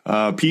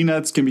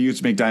 Peanuts can be used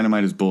to make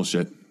dynamite is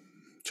bullshit.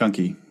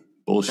 Chunky.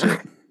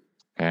 Bullshit.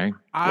 Okay.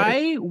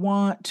 I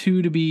want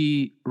 2 to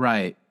be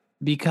right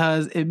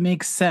because it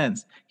makes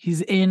sense.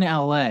 He's in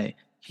LA.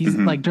 He's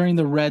like during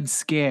the Red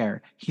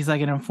Scare. He's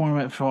like an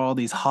informant for all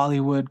these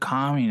Hollywood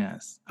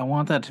communists. I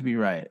want that to be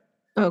right.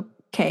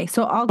 Okay,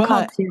 so I'll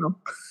call 2.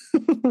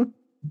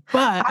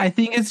 But I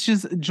think it's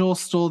just Joel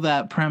stole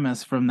that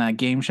premise from that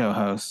game show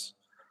host.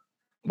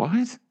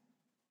 What?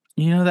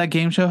 You know that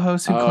game show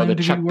host who claimed the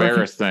to Chuck be working?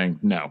 Barris thing?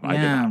 No,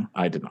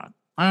 I did not.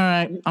 All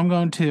right, I'm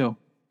going 2.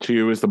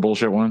 2 is the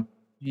bullshit one?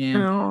 Yeah.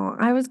 No,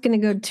 I was going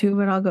to go 2,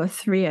 but I'll go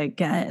 3, I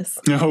guess.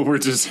 No, we're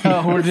just...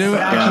 we're doing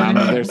it.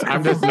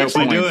 I'm just no points.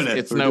 Doing it.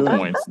 It's no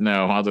points.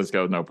 No, I'll just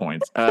go no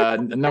points.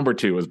 Number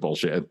 2 is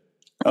bullshit.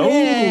 Oh,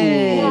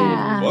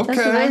 yeah, okay.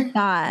 That's what I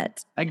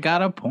thought. I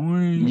got a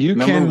point.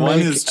 Number 1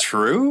 is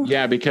true?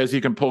 Yeah, because you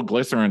can pull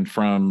glycerin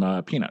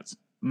from peanuts.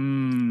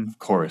 Of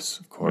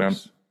course. Yeah.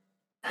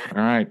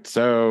 All right,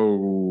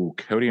 so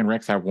Cody and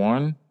Rex have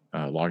 1.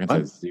 Loggins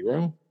has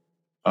 0.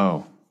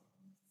 Oh.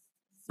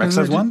 Rex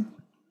has 1?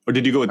 Or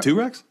did you go with 2,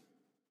 Rex?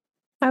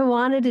 I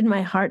wanted in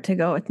my heart to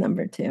go with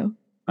number 2.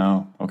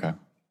 Oh, okay.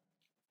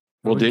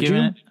 Well, did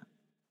you?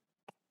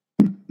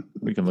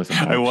 We can listen.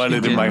 I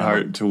wanted in my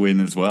heart to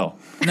win as well.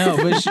 No,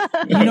 but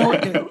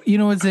you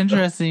know what's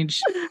interesting?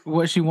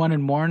 What she wanted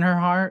more in her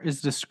heart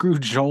is to screw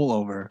Joel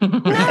over.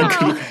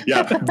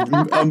 Yeah,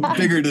 a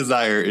bigger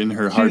desire in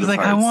her heart. She was like,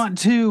 I want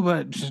 2,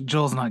 but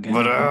Joel's not getting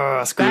it.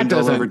 But screwing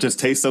Joel over just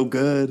tastes so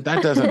good.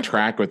 That doesn't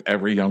track with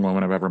every young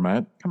woman I've ever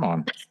met. Come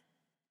on.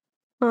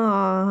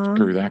 Aww.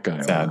 Screw that guy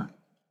over.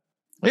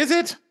 Is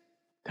it?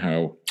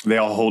 No. They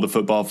all hold a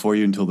football for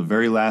you until the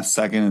very last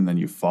second, and then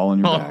you fall on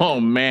your back. Oh,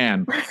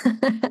 man.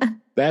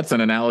 That's an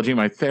analogy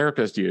my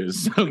therapist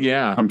used. So,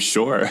 yeah. I'm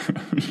sure.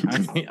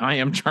 I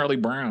am Charlie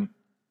Brown.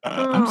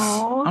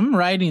 I'm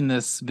writing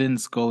this Vin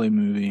Scully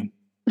movie.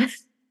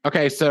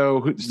 Okay,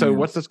 so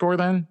what's the score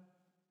then?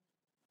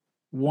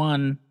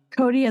 1.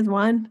 Cody has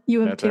 1.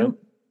 You have 2.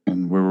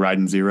 And we're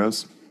riding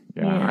zeros?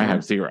 Yeah, I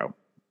have 0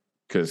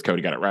 because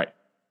Cody got it right.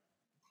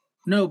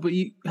 No, but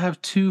you have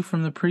 2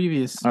 from the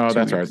previous. Oh,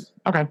 that's right.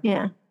 Okay.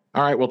 Yeah.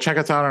 All right. Well, check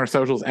us out on our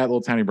socials at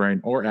Little Tiny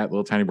Brain or at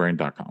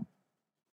littleTinyBrain.com.